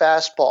mid-90s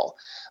fastball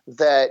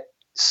that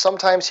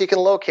sometimes he can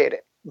locate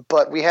it,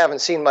 but we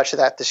haven't seen much of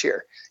that this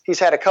year. He's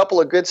had a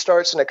couple of good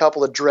starts and a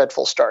couple of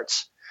dreadful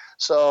starts.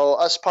 So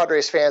us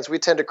Padres fans, we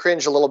tend to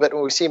cringe a little bit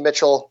when we see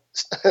Mitchell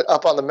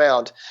up on the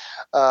mound.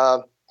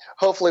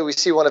 Hopefully we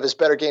see one of his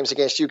better games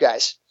against you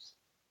guys.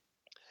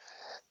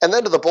 And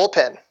then to the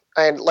bullpen.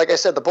 And like I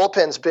said, the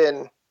bullpen's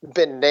been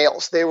been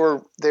nails. They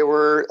were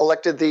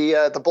elected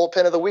the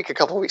bullpen of the week a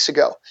couple of weeks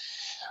ago.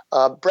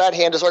 Brad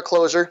Hand is our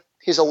closer.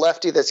 He's a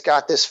lefty that's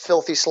got this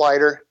filthy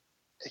slider.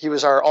 He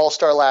was our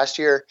all-star last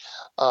year.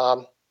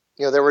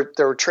 There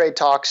were trade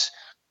talks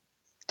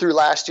through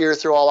last year,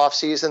 through all off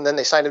season. Then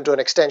they signed him to an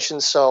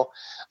extension. So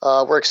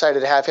we're excited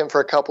to have him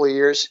for a couple of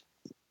years.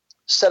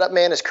 Setup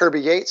man is Kirby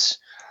Yates,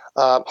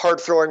 hard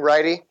throwing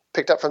righty,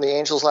 picked up from the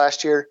Angels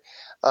last year.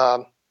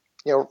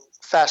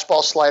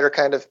 Fastball slider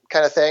kind of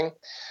thing.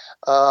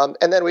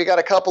 And then we got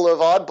a couple of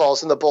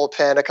oddballs in the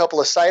bullpen, a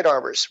couple of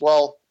sidearmers.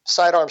 Well,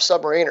 sidearm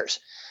submariners.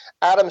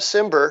 Adam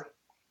Simber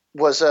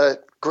was a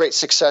great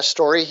success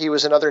story. He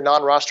was another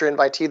non-roster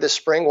invitee this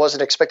spring,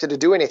 wasn't expected to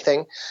do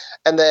anything.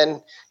 And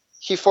then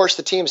he forced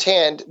the team's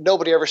hand.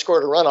 Nobody ever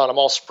scored a run on him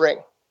all spring.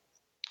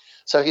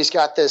 So he's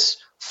got this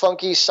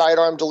funky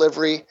sidearm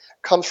delivery,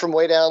 comes from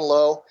way down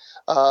low.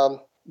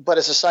 But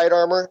as a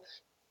sidearmer,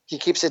 he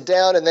keeps it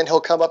down, and then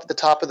he'll come up at the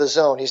top of the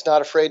zone. He's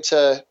not afraid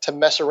to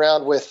mess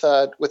around with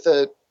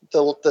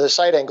the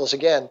side angles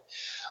again.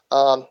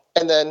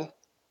 And then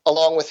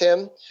along with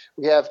him,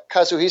 we have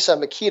Kazuhisa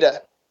Makita,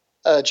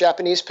 a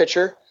Japanese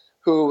pitcher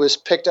who was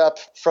picked up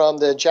from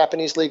the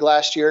Japanese league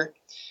last year,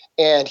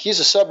 and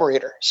he's a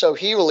submariner. So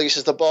he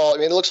releases the ball. I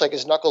mean, it looks like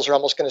his knuckles are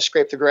almost going to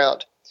scrape the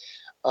ground.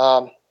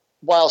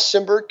 While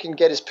Simber can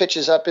get his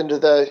pitches up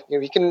into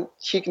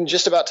he can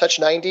just about touch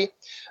 90.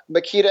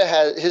 Makita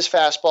has his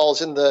fastball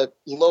is in the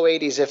low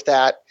 80s, if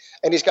that,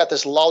 and he's got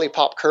this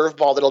lollipop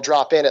curveball that'll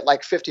drop in at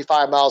like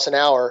 55 miles an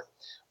hour.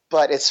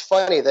 But it's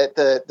funny that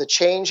the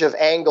change of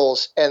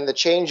angles and the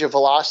change of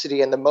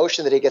velocity and the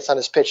motion that he gets on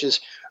his pitches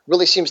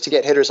really seems to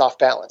get hitters off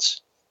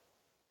balance.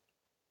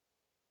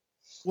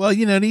 Well,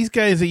 these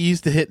guys are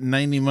used to hitting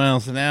 90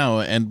 miles an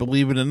hour, and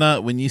believe it or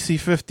not, when you see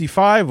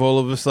 55, all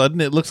of a sudden,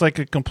 it looks like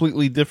a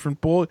completely different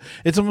ball.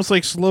 It's almost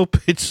like slow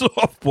pitch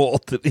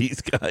softball to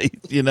these guys,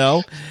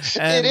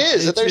 And it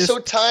is. They're so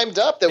timed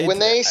up that when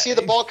they see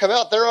the ball come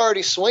out, they're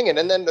already swinging.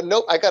 And then,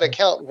 nope, I got to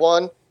count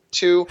 1,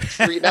 2,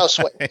 3, now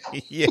swing.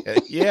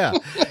 Yeah.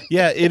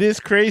 It is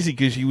crazy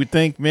because you would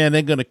think, man,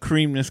 they're going to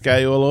cream this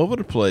guy all over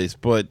the place.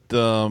 But,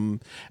 and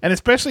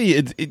especially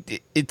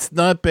it's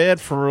not bad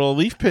for a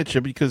relief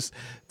pitcher because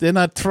they're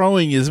not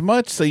throwing as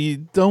much, so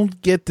you don't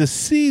get to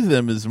see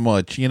them as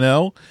much,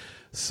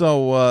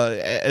 so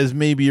as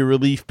maybe a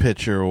relief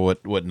pitcher or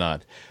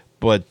whatnot.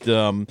 But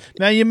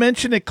now you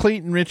mentioned that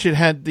Clayton Richard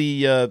had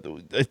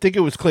I think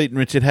it was Clayton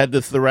Richard had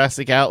the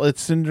thoracic outlet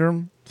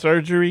syndrome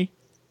surgery.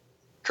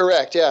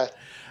 Correct, yeah.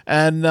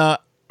 And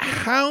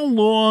how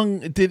long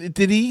did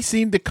he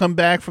seem to come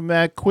back from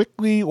that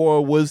quickly,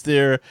 or was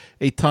there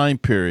a time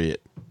period?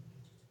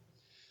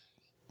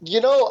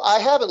 I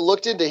haven't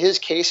looked into his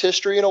case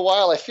history in a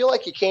while. I feel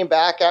like he came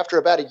back after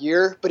about a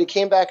year, but he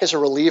came back as a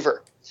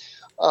reliever.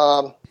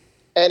 And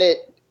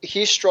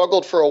he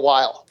struggled for a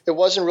while. It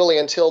wasn't really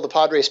until the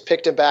Padres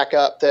picked him back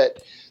up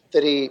that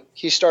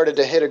he started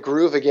to hit a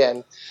groove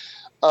again.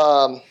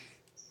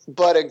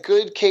 But a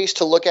good case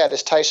to look at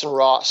is Tyson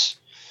Ross.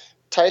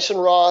 Tyson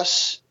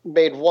Ross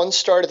made one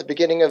start at the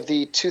beginning of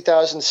the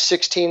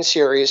 2016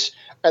 series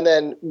and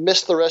then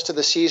missed the rest of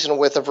the season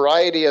with a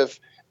variety of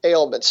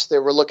ailments. They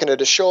were looking at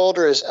his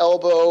shoulder, his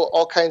elbow,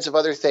 all kinds of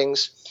other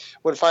things,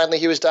 when finally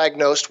he was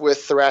diagnosed with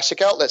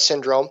thoracic outlet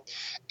syndrome,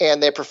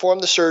 and they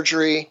performed the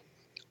surgery,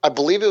 I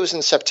believe it was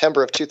in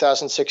September of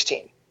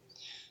 2016.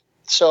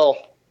 So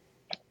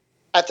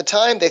at the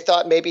time, they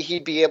thought maybe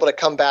he'd be able to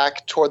come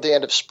back toward the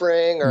end of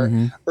spring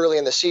or early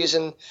in the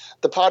season.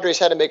 The Padres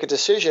had to make a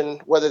decision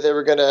whether they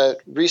were going to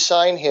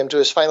re-sign him to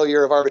his final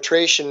year of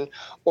arbitration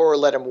or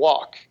let him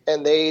walk.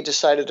 And they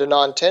decided to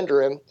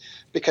non-tender him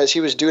because he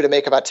was due to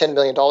make about $10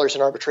 million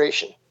in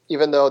arbitration,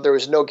 even though there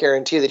was no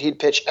guarantee that he'd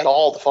pitch at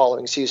all the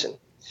following season.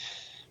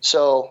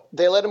 So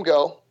they let him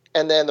go,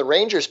 and then the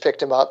Rangers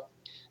picked him up,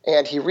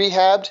 and he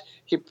rehabbed.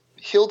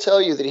 He'll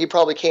tell you that he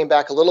probably came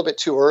back a little bit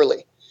too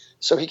early.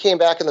 So he came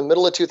back in the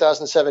middle of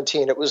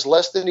 2017. It was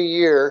less than a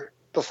year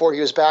before he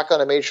was back on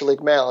a major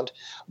league mound,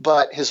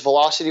 but his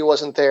velocity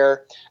wasn't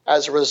there.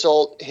 As a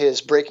result, his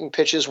breaking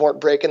pitches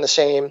weren't breaking the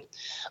same,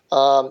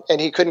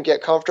 and he couldn't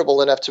get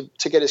comfortable enough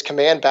to get his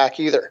command back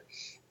either.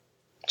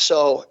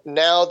 So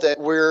now that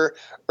we're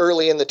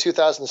early in the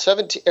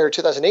 2017 or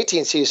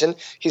 2018 season,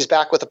 he's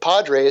back with the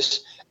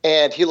Padres,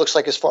 and he looks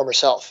like his former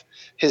self.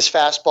 His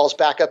fastball's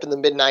back up in the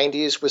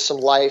mid-90s with some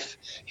life.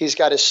 He's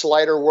got his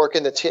slider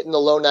working that's hitting the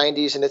low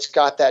 90s, and it's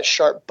got that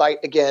sharp bite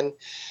again.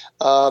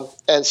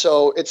 And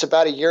so it's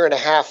about a year and a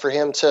half for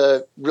him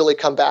to really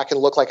come back and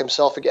look like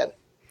himself again.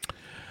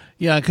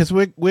 Yeah, because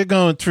we're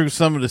going through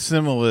some of the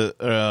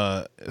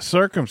similar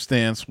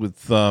circumstance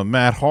with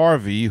Matt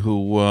Harvey,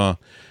 who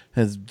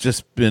has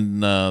just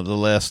been the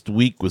last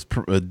week was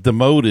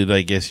demoted,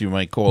 I guess you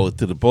might call it,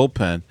 to the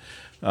bullpen.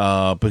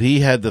 But he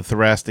had the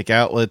thoracic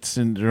outlet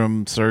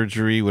syndrome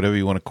surgery, whatever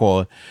you want to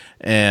call it,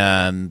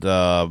 and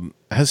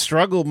has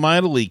struggled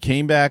mightily.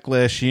 Came back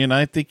last year, and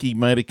I think he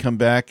might have come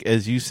back,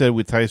 as you said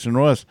with Tyson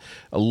Ross,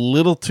 a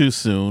little too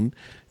soon,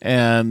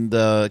 and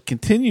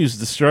continues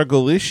to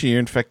struggle this year.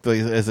 In fact,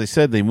 as I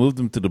said, they moved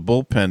him to the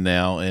bullpen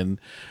now, and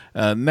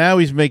Now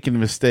he's making the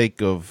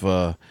mistake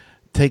of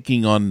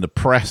taking on the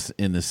press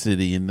in the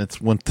city, and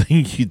that's one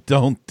thing you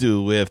don't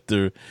do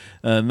after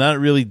not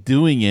really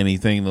doing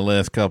anything in the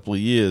last couple of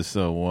years.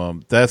 So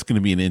that's going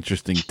to be an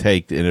interesting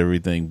take and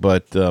everything.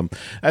 But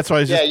that's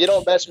why you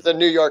don't mess with the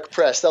New York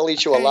press; they'll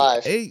eat you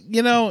alive.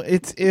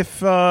 It's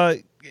if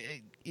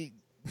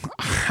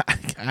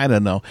I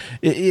don't know,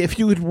 if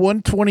you had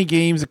won 20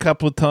 games a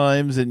couple of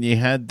times and you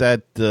had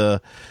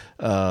that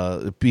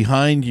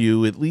behind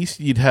you, at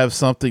least you'd have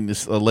something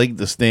a leg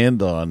to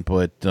stand on.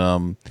 But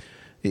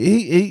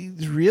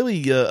he's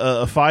really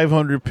a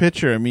 500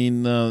 pitcher. I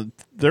mean,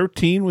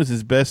 13 was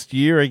his best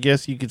year, I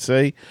guess you could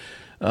say,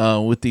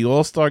 with the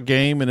All-Star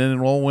game, and then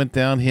it all went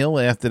downhill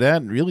after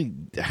that. And really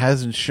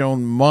hasn't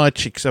shown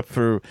much except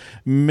for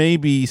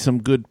maybe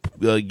some good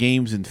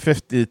games in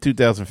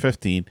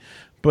 2015,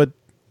 but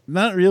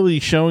not really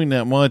showing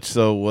that much.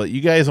 So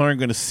you guys aren't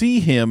going to see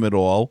him at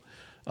all.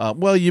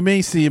 Well, you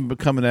may see him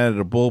coming out of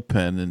the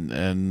bullpen,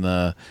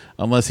 and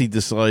unless he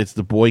decides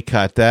to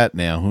boycott that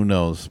now, who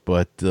knows?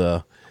 But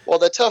well,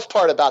 the tough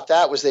part about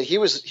that was that he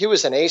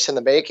was an ace in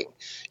the making.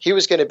 He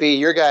was going to be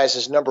your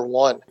guys' number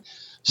one.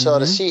 So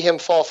to see him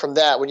fall from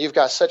that when you've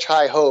got such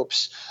high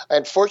hopes,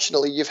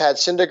 unfortunately, you've had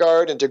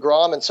Syndergaard and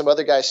DeGrom and some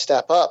other guys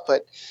step up.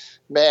 But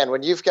man,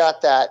 when you've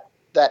got that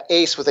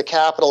ace with a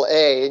capital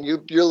A, and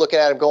you're looking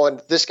at him going,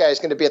 this guy is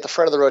going to be at the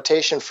front of the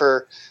rotation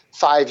for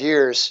 5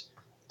 years,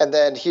 and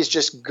then he's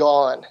just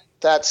gone.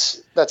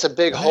 That's a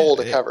big hole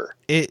to cover.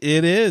 It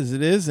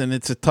is, and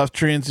it's a tough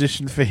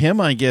transition for him,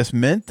 I guess,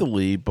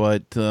 mentally.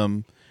 But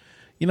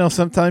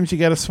sometimes you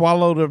got to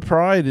swallow the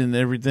pride and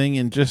everything,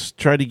 and just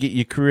try to get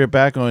your career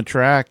back on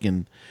track.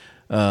 And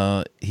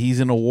he's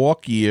in a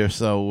walk year,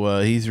 so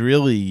he's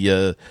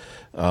really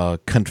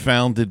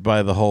confounded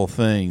by the whole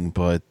thing.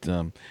 But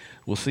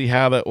we'll see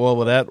how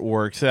all of that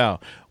works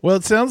out. Well,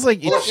 it sounds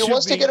like if he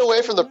wants to get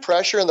away from the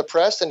pressure in the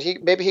press, then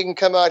maybe he can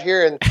come out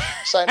here and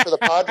sign for the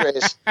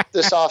Padres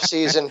this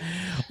offseason.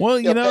 Well,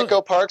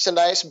 Petco Park's a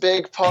nice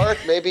big park.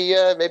 Maybe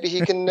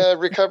he can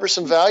recover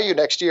some value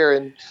next year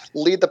and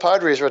lead the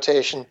Padres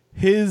rotation.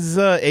 His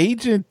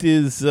agent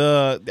is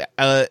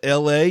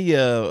L.A.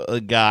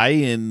 A guy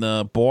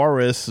in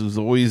Boris, who's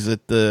always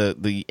at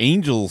the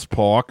Angels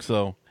Park,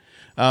 so.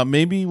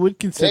 Maybe he would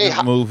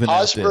consider moving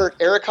out there.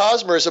 Eric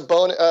Hosmer is a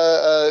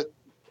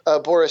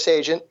Boris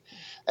agent,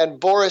 and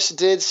Boris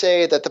did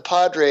say that the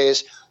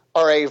Padres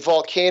are a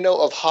volcano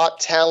of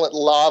hot talent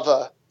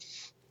lava.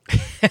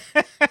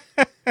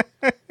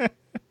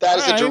 That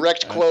is a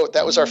direct quote.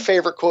 That was our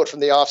favorite quote from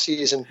the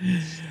offseason.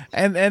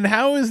 And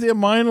how is their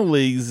minor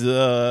leagues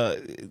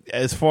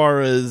as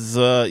far as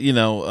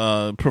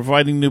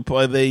providing new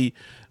play? Are they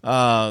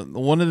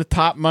one of the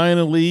top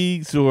minor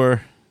leagues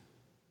or?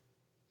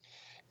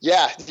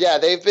 Yeah,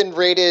 they've been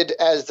rated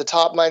as the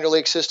top minor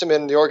league system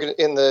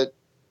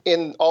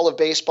in all of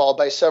baseball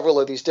by several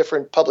of these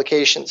different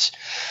publications.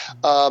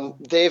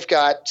 They've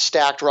got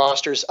stacked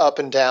rosters up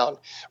and down.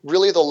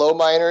 Really, the low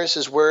minors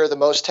is where the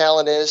most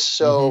talent is.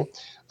 So,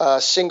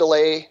 Single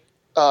A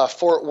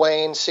Fort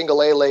Wayne,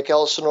 Single A Lake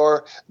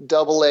Elsinore,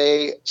 Double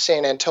A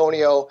San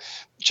Antonio,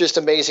 just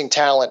amazing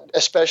talent,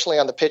 especially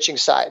on the pitching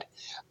side.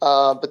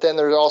 But then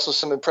there are also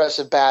some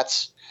impressive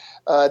bats.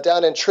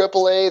 Down in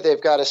AAA,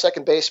 they've got a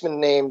second baseman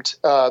named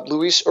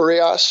Luis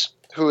Urias,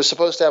 who is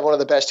supposed to have one of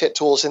the best hit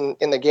tools in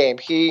the game.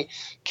 He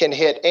can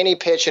hit any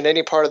pitch in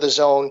any part of the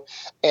zone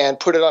and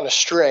put it on a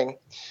string.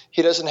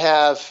 He doesn't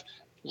have,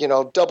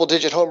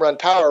 double-digit home run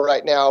power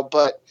right now,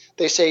 but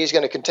they say he's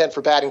going to contend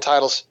for batting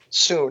titles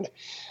soon.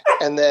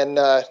 And then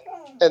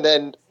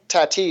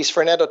Tatis,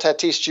 Fernando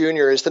Tatis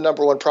Jr. is the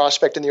number one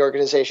prospect in the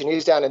organization.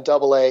 He's down in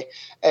AA,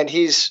 and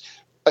he's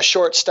a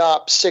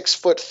shortstop,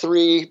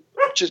 6'3",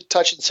 just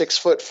touching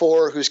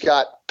 6'4", who's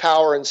got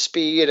power and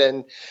speed,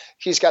 and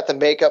he's got the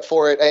makeup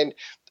for it. And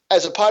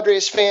as a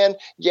Padres fan,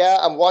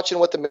 I'm watching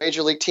what the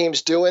major league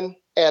team's doing,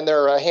 and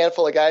there are a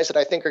handful of guys that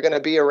I think are going to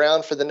be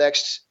around for the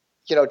next,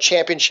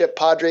 championship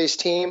Padres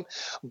team.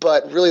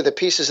 But really, the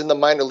pieces in the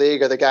minor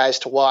league are the guys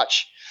to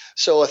watch.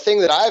 So a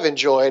thing that I've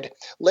enjoyed,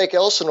 Lake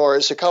Elsinore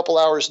is a couple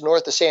hours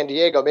north of San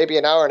Diego, maybe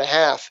an hour and a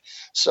half.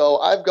 So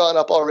I've gone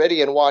up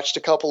already and watched a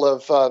couple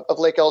of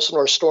Lake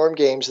Elsinore Storm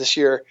games this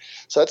year.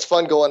 So that's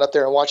fun going up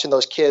there and watching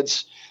those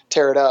kids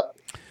tear it up.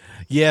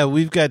 Yeah,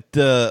 we've got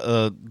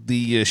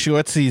the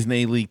short season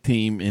A-League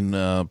team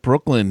in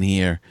Brooklyn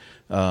here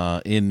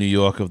in New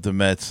York of the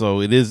Mets.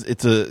 So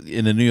it's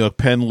in the New York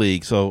Penn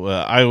League. So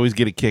I always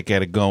get a kick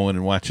out of going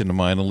and watching the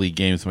minor league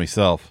games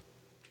myself.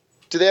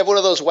 Do they have one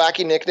of those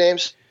wacky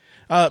nicknames?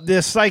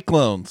 They're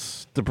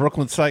Cyclones, the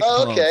Brooklyn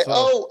Cyclones. Oh, okay.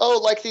 So.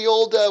 Like the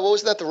old, what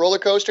was that, the roller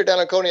coaster down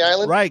on Coney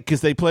Island? Right,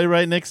 because they play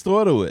right next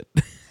door to it.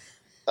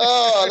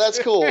 Oh, that's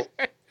cool.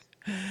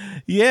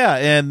 Yeah,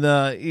 and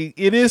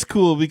it is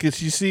cool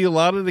because you see a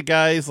lot of the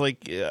guys,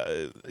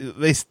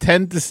 they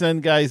tend to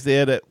send guys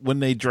there that when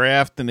they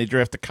draft, and they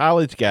draft the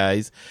college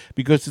guys,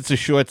 because it's a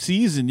short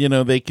season,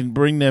 they can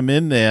bring them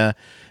in there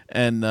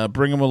and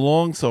bring them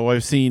along. So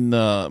I've seen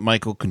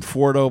Michael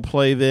Conforto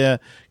play there.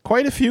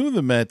 Quite a few of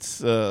the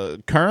Mets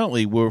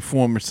currently were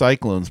former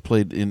Cyclones,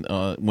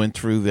 went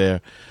through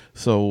there.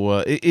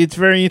 So it's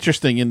very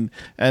interesting,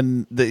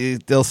 and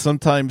they'll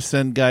sometimes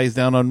send guys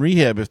down on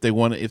rehab if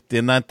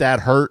they're not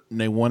that hurt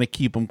and they want to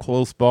keep them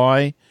close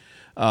by.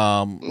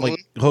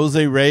 Like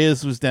Jose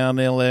Reyes was down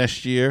there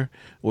last year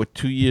or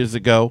 2 years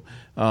ago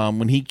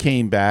when he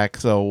came back.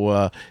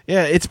 So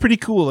yeah, it's pretty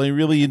cool. I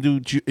really do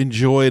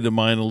enjoy the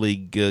minor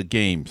league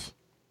games.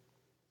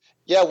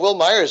 Yeah, Will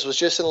Myers was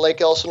just in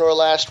Lake Elsinore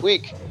last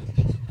week,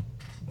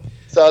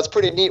 so it's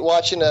pretty neat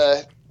watching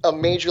a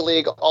major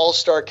league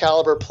all-star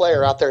caliber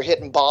player out there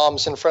hitting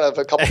bombs in front of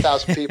a couple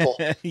thousand people.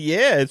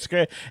 Yeah, it's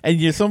great. And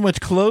you're so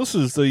much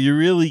closer, so you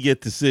really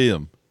get to see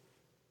them.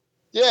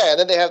 Yeah, and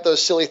then they have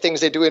those silly things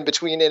they do in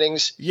between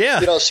innings. Yeah.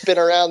 Spin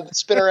around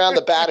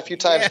the bat a few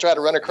times to try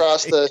to run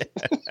across the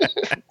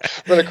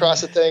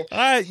thing. All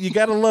right, you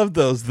got to love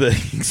those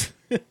things.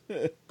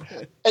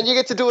 And you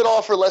get to do it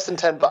all for less than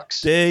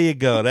 $10. There you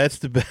go. That's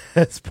the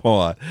best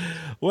part.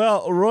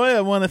 Well, Roy,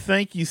 I want to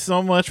thank you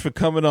so much for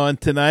coming on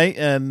tonight.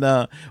 And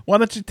why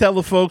don't you tell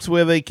the folks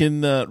where they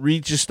can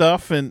read your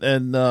stuff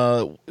and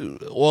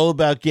all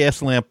about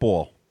Gaslamp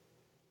Ball?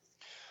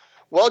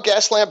 Well,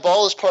 Gaslamp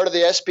Ball is part of the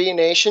SB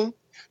Nation,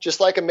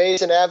 just like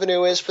Amazing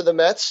Avenue is for the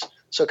Mets.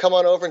 So come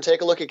on over and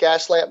take a look at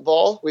Gaslamp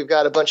Ball. We've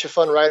got a bunch of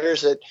fun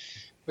writers that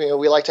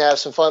we like to have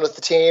some fun with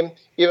the team,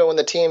 even when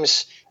the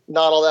team's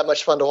not all that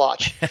much fun to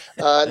watch.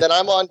 And then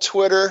I'm on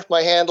Twitter.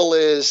 My handle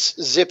is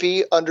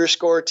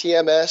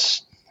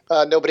Zippy_TMS.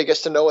 Nobody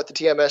gets to know what the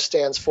TMS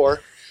stands for.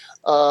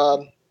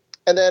 And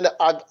then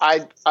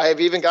I've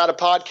even got a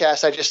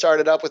podcast I just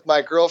started up with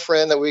my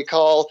girlfriend that we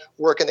call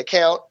Working the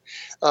Count.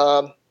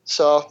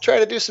 So trying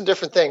to do some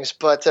different things,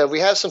 but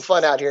we have some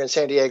fun out here in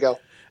San Diego.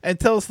 And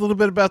tell us a little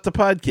bit about the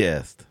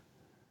podcast.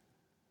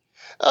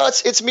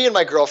 It's me and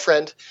my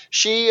girlfriend.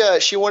 She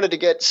wanted to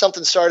get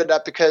something started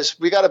up because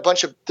we got a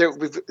bunch of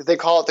they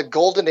call it the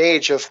golden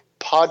age of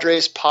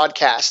Padres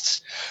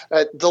podcasts.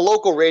 The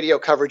local radio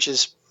coverage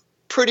is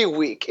pretty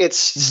weak. It's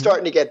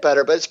starting to get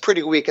better, but it's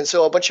pretty weak. And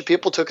so a bunch of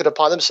people took it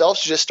upon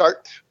themselves to just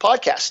start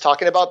podcasts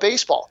talking about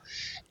baseball.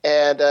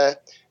 And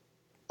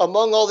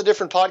among all the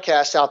different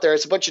podcasts out there,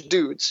 it's a bunch of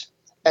dudes.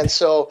 And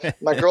so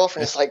my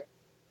girlfriend is like,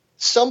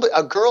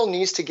 a girl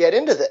needs to get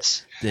into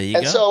this. There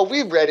you go. So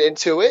we read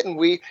into it,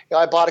 and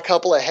I bought a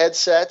couple of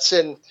headsets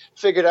and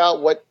figured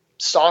out what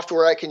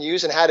software I can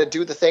use and how to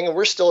do the thing. And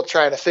we're still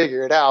trying to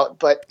figure it out,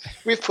 but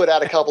we've put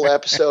out a couple of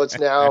episodes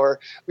now where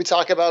we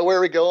talk about where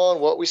we're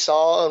going, what we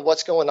saw, and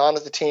what's going on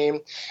with the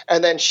team.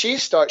 And then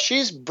she's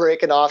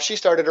breaking off. She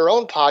started her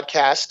own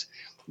podcast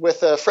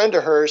with a friend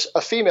of hers, a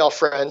female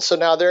friend. So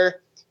now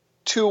they're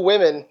two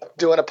women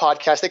doing a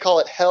podcast. They call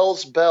it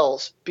Hell's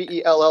Bells,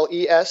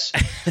 Belles.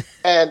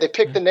 And they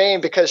picked the name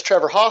because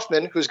Trevor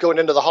Hoffman, who's going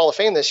into the Hall of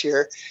Fame this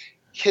year,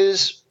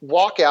 his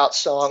walkout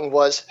song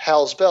was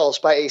Hell's Bells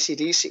by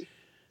AC/DC.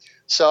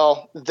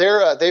 So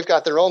they've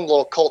got their own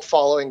little cult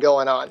following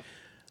going on.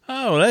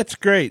 Oh, that's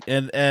great.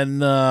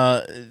 And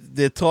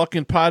they're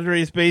talking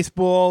Padres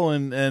baseball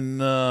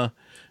and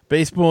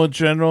baseball in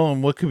general,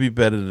 and what could be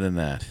better than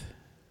that?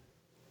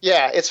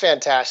 Yeah, it's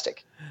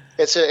fantastic.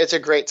 It's a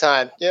great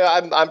time.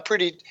 I'm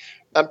pretty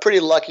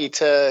lucky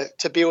to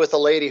be with a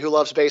lady who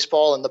loves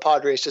baseball and the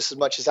Padres just as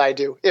much as I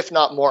do, if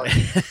not more.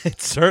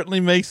 It certainly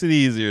makes it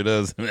easier,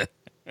 doesn't it?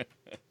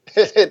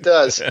 It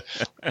does.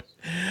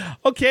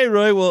 Okay,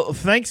 Roy. Well,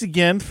 thanks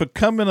again for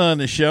coming on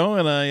the show,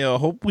 and I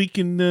hope we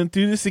can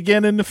do this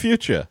again in the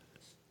future.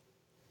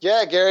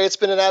 Yeah, Gary, it's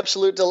been an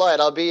absolute delight.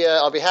 I'll be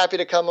happy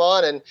to come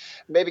on, and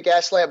maybe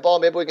Gaslamp Ball.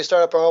 Maybe we can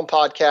start up our own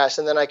podcast,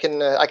 and then I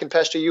can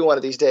pester you one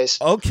of these days.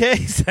 Okay,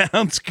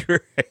 sounds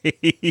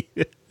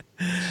great.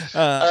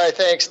 All right,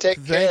 thanks.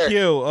 Take care. Thank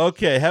you.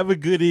 Okay, have a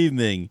good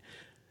evening,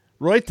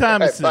 Roy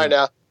Thomason. Right, bye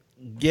now.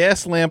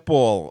 Gaslamp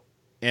Ball,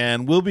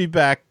 and we'll be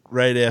back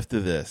right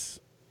after this.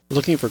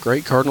 Looking for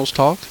great Cardinals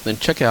talk? Then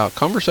check out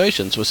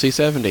Conversations with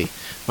C70.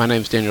 My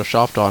name's Daniel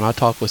Shoftaw, and I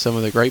talk with some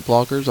of the great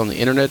bloggers on the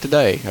internet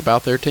today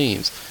about their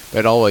teams, but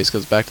it always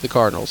goes back to the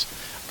Cardinals.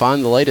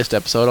 Find the latest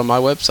episode on my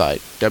website,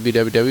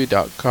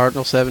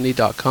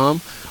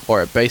 www.cardinal70.com,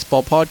 or at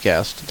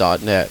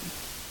baseballpodcast.net.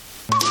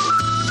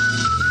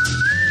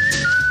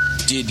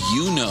 Did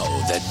you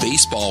know that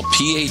Baseball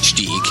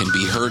PhD can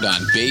be heard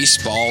on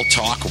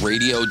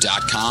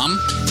baseballtalkradio.com?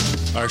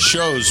 Our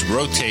shows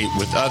rotate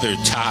with other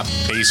top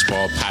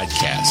baseball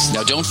podcasts.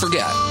 Now don't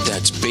forget,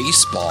 that's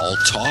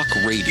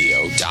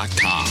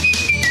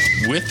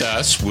baseballtalkradio.com. With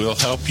us, we'll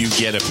help you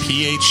get a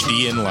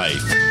PhD in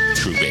life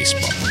through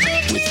baseball.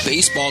 With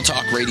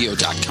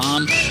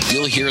baseballtalkradio.com,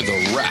 you'll hear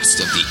the rest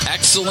of the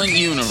excellent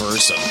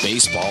universe of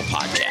baseball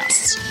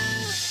podcasts.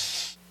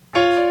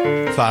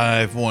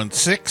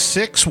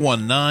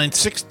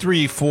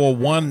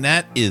 516-619-6341.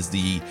 That is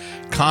the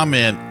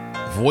comment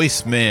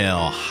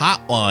voicemail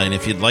hotline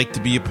if you'd like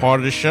to be a part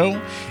of the show,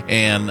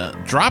 and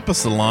drop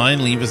us a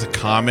line, leave us a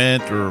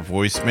comment or a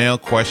voicemail,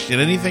 question,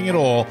 anything at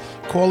all.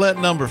 Call that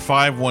number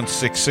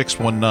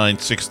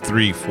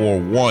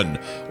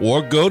 516-619-6341,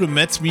 or go to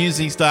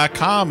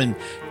MetsMusings.com and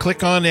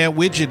click on that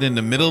widget in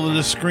the middle of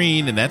the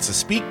screen, and that's a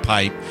speak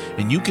pipe,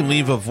 and you can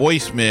leave a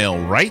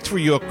voicemail right through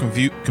your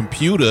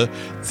computer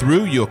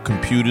through your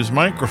computer's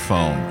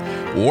microphone.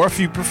 Or if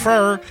you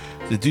prefer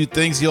to do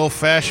things the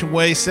old-fashioned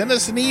way, send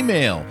us an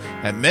email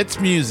at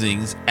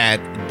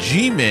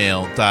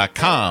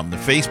metsmusings@gmail.com. The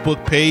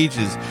Facebook page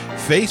is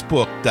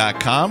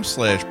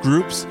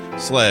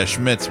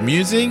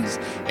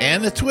facebook.com/groups/MetsMusings,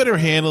 and the Twitter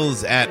handle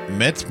is at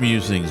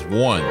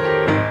MetsMusings1.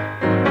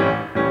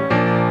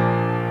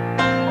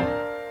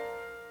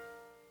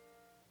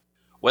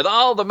 With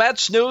all the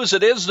Mets news,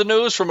 it is the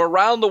news from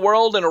around the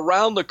world and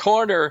around the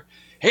corner.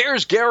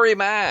 Here's Gary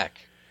Mack.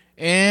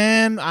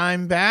 And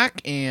I'm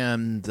back,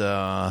 and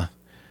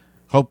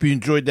hope you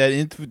enjoyed that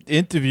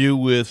interview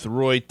with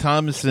Roy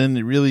Thomason.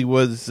 It really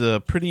was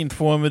pretty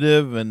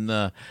informative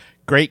and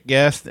great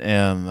guest,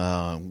 and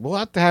we'll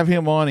have to have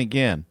him on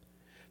again.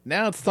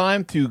 Now it's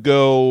time to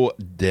go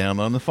down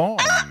on the farm.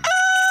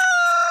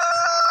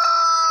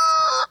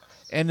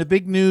 And the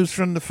big news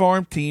from the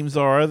farm teams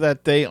are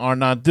that they are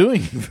not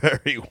doing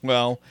very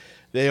well.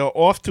 They are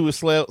off to a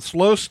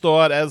slow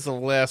start as of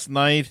last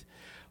night.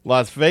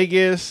 Las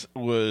Vegas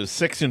was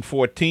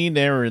 6-14.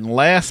 They were in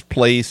last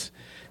place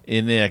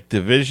in that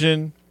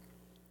division.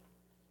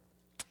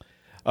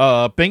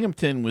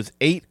 Binghamton was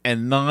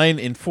 8-9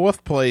 in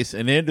fourth place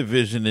in their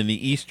division in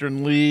the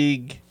Eastern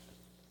League.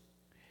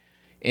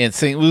 And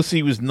St.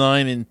 Lucie was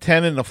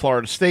 9-10 in the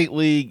Florida State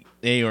League.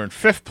 They were in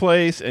fifth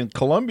place, and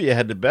Columbia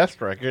had the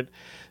best record.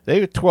 They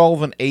were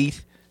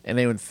 12-8, and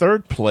they were in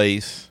third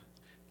place,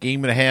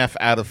 game and a half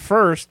out of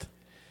first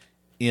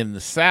in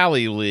the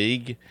Sally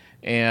League.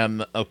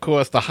 And, of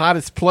course, the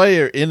hottest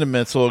player in the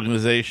Mets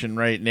organization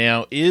right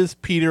now is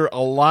Peter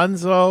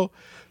Alonso,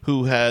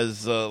 who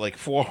has like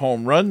 4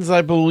 home runs,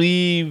 I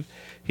believe.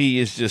 He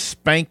is just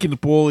spanking the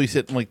ball. He's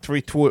hitting like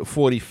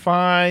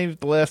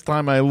 345 the last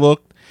time I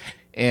looked.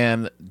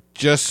 And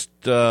just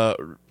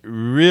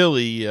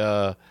really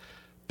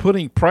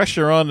putting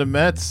pressure on the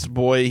Mets.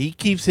 Boy, he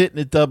keeps hitting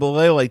at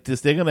AA like this.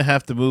 They're going to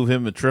have to move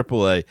him to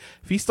AAA.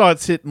 If he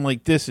starts hitting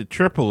like this at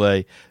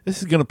AAA, this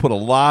is going to put a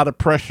lot of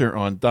pressure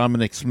on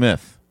Dominic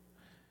Smith.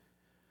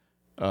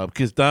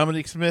 Because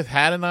Dominic Smith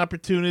had an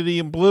opportunity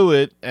and blew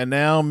it, and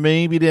now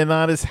maybe they're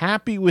not as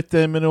happy with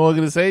them in the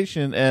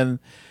organization. And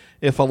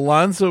if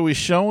Alonso is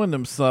showing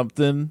them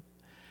something,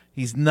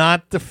 he's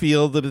not the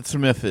fielder that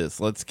Smith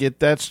is. Let's get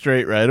that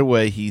straight right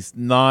away. He's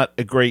not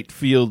a great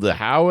fielder.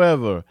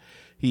 However,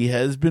 he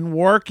has been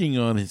working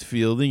on his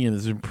fielding and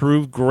has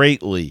improved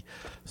greatly.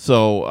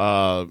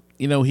 So,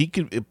 he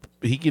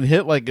can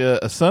hit like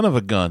a son of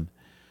a gun.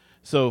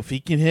 So if he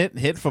can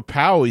hit for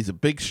power, he's a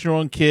big,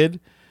 strong kid.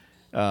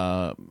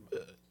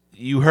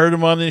 You heard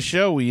him on this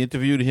show. We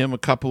interviewed him a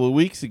couple of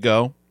weeks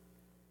ago.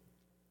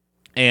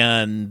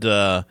 And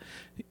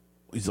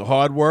he's a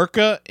hard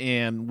worker,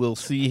 and we'll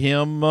see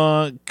him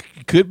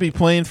could be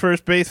playing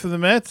first base for the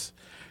Mets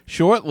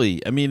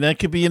shortly. I mean, that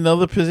could be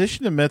another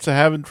position the Mets are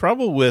having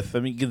trouble with. I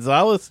mean,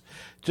 Gonzalez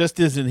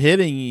just isn't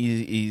hitting.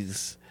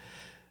 He's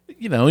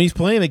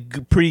playing a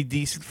pretty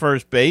decent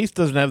first base.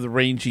 Doesn't have the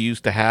range he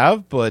used to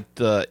have, but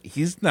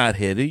he's not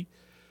hitting.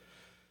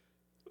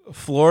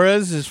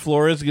 Is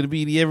Flores going to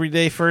be the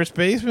everyday first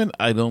baseman?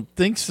 I don't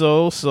think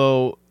so.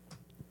 So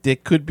there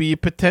could be a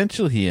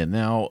potential here.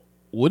 Now,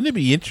 wouldn't it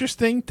be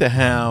interesting to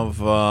have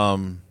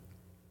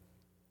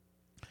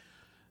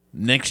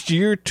next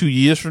year, 2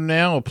 years from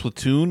now, a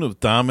platoon of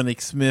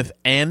Dominic Smith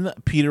and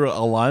Peter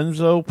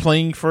Alonso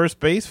playing first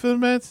base for the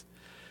Mets?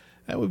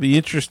 That would be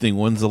interesting.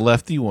 One's a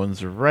lefty,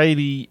 one's a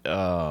righty.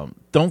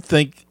 Don't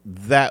think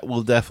that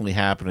will definitely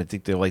happen. I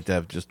think they like to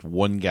have just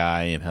one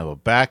guy and have a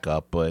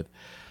backup, but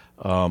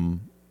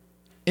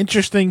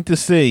interesting to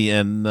see.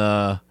 And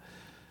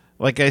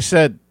like I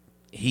said,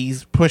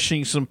 he's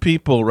pushing some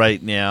people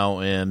right now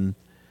and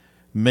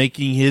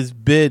making his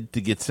bid to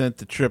get sent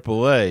to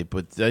AAA.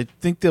 But I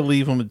think they'll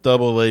leave him at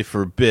AA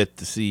for a bit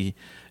to see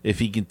if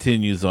he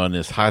continues on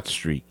this hot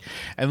streak.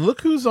 And look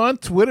who's on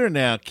Twitter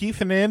now. Keith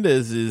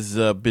Hernandez has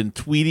been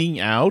tweeting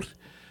out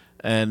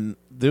and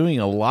doing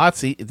a lot.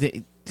 He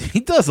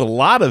does a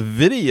lot of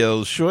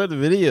videos, short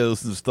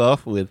videos and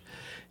stuff with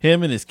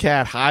him and his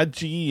cat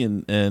Haji,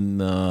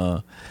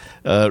 and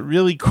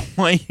really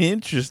quite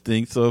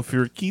interesting. So if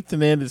you're a Keith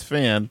Hernandez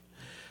fan,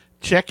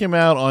 check him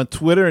out on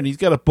Twitter. And he's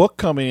got a book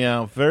coming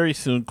out very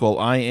soon called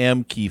I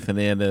Am Keith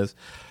Hernandez.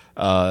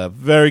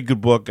 Very good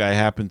book. I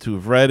happen to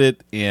have read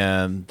it,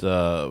 and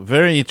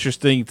very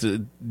interesting. It's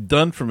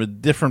done from a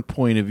different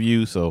point of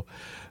view. So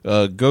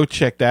go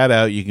check that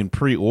out. You can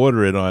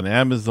pre-order it on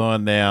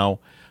Amazon now.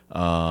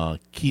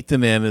 Keith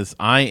Hernandez.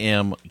 I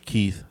Am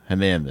Keith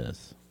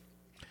Hernandez.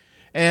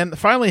 And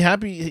finally, how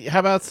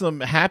about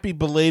some happy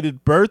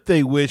belated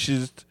birthday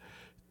wishes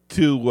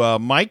to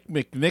Mike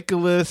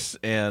McNicholas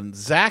and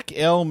Zach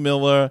L.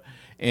 Miller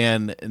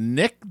And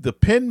Nick, the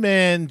Pin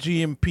Man,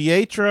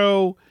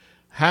 Giampietro,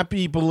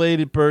 happy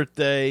belated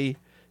birthday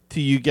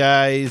to you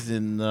guys,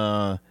 and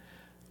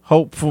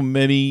hope for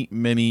many,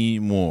 many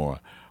more.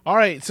 All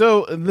right,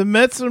 so the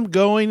Mets are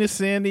going to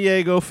San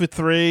Diego for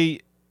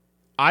 3.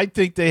 I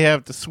think they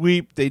have to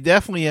sweep. They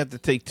definitely have to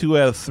take 2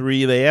 out of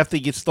 3. They have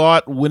to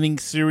start winning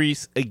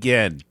series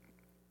again.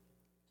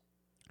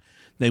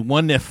 They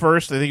won their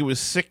first, I think it was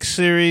 6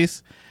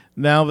 series.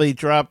 Now they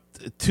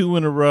dropped 2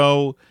 in a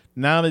row.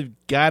 Now they've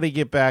got to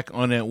get back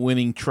on that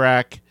winning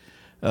track.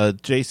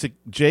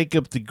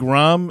 Jacob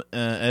deGrom,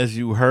 as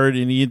you heard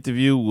in the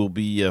interview, will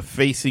be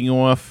facing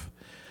off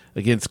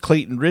against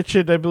Clayton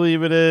Richard, I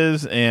believe it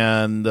is.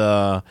 And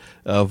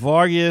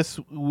Vargas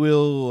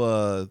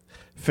will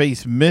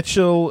face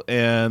Mitchell.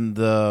 And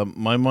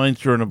my mind's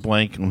drawing a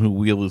blank on who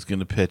Wheeler's going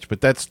to pitch.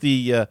 But that's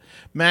the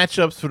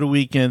matchups for the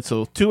weekend.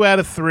 So 2 out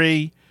of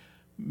 3.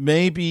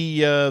 Maybe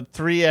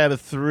 3 out of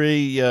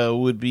 3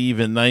 would be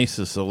even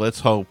nicer. So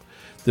let's hope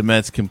the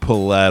Mets can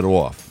pull that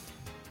off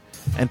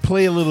and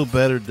play a little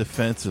better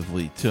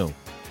defensively too.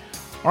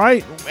 All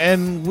right,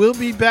 and we'll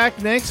be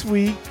back next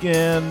week,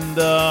 and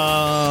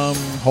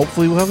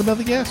hopefully we'll have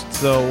another guest.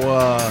 So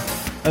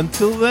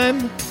until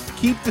then,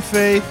 keep the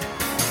faith,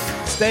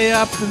 stay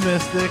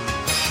optimistic,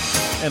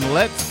 and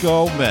let's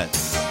go Mets.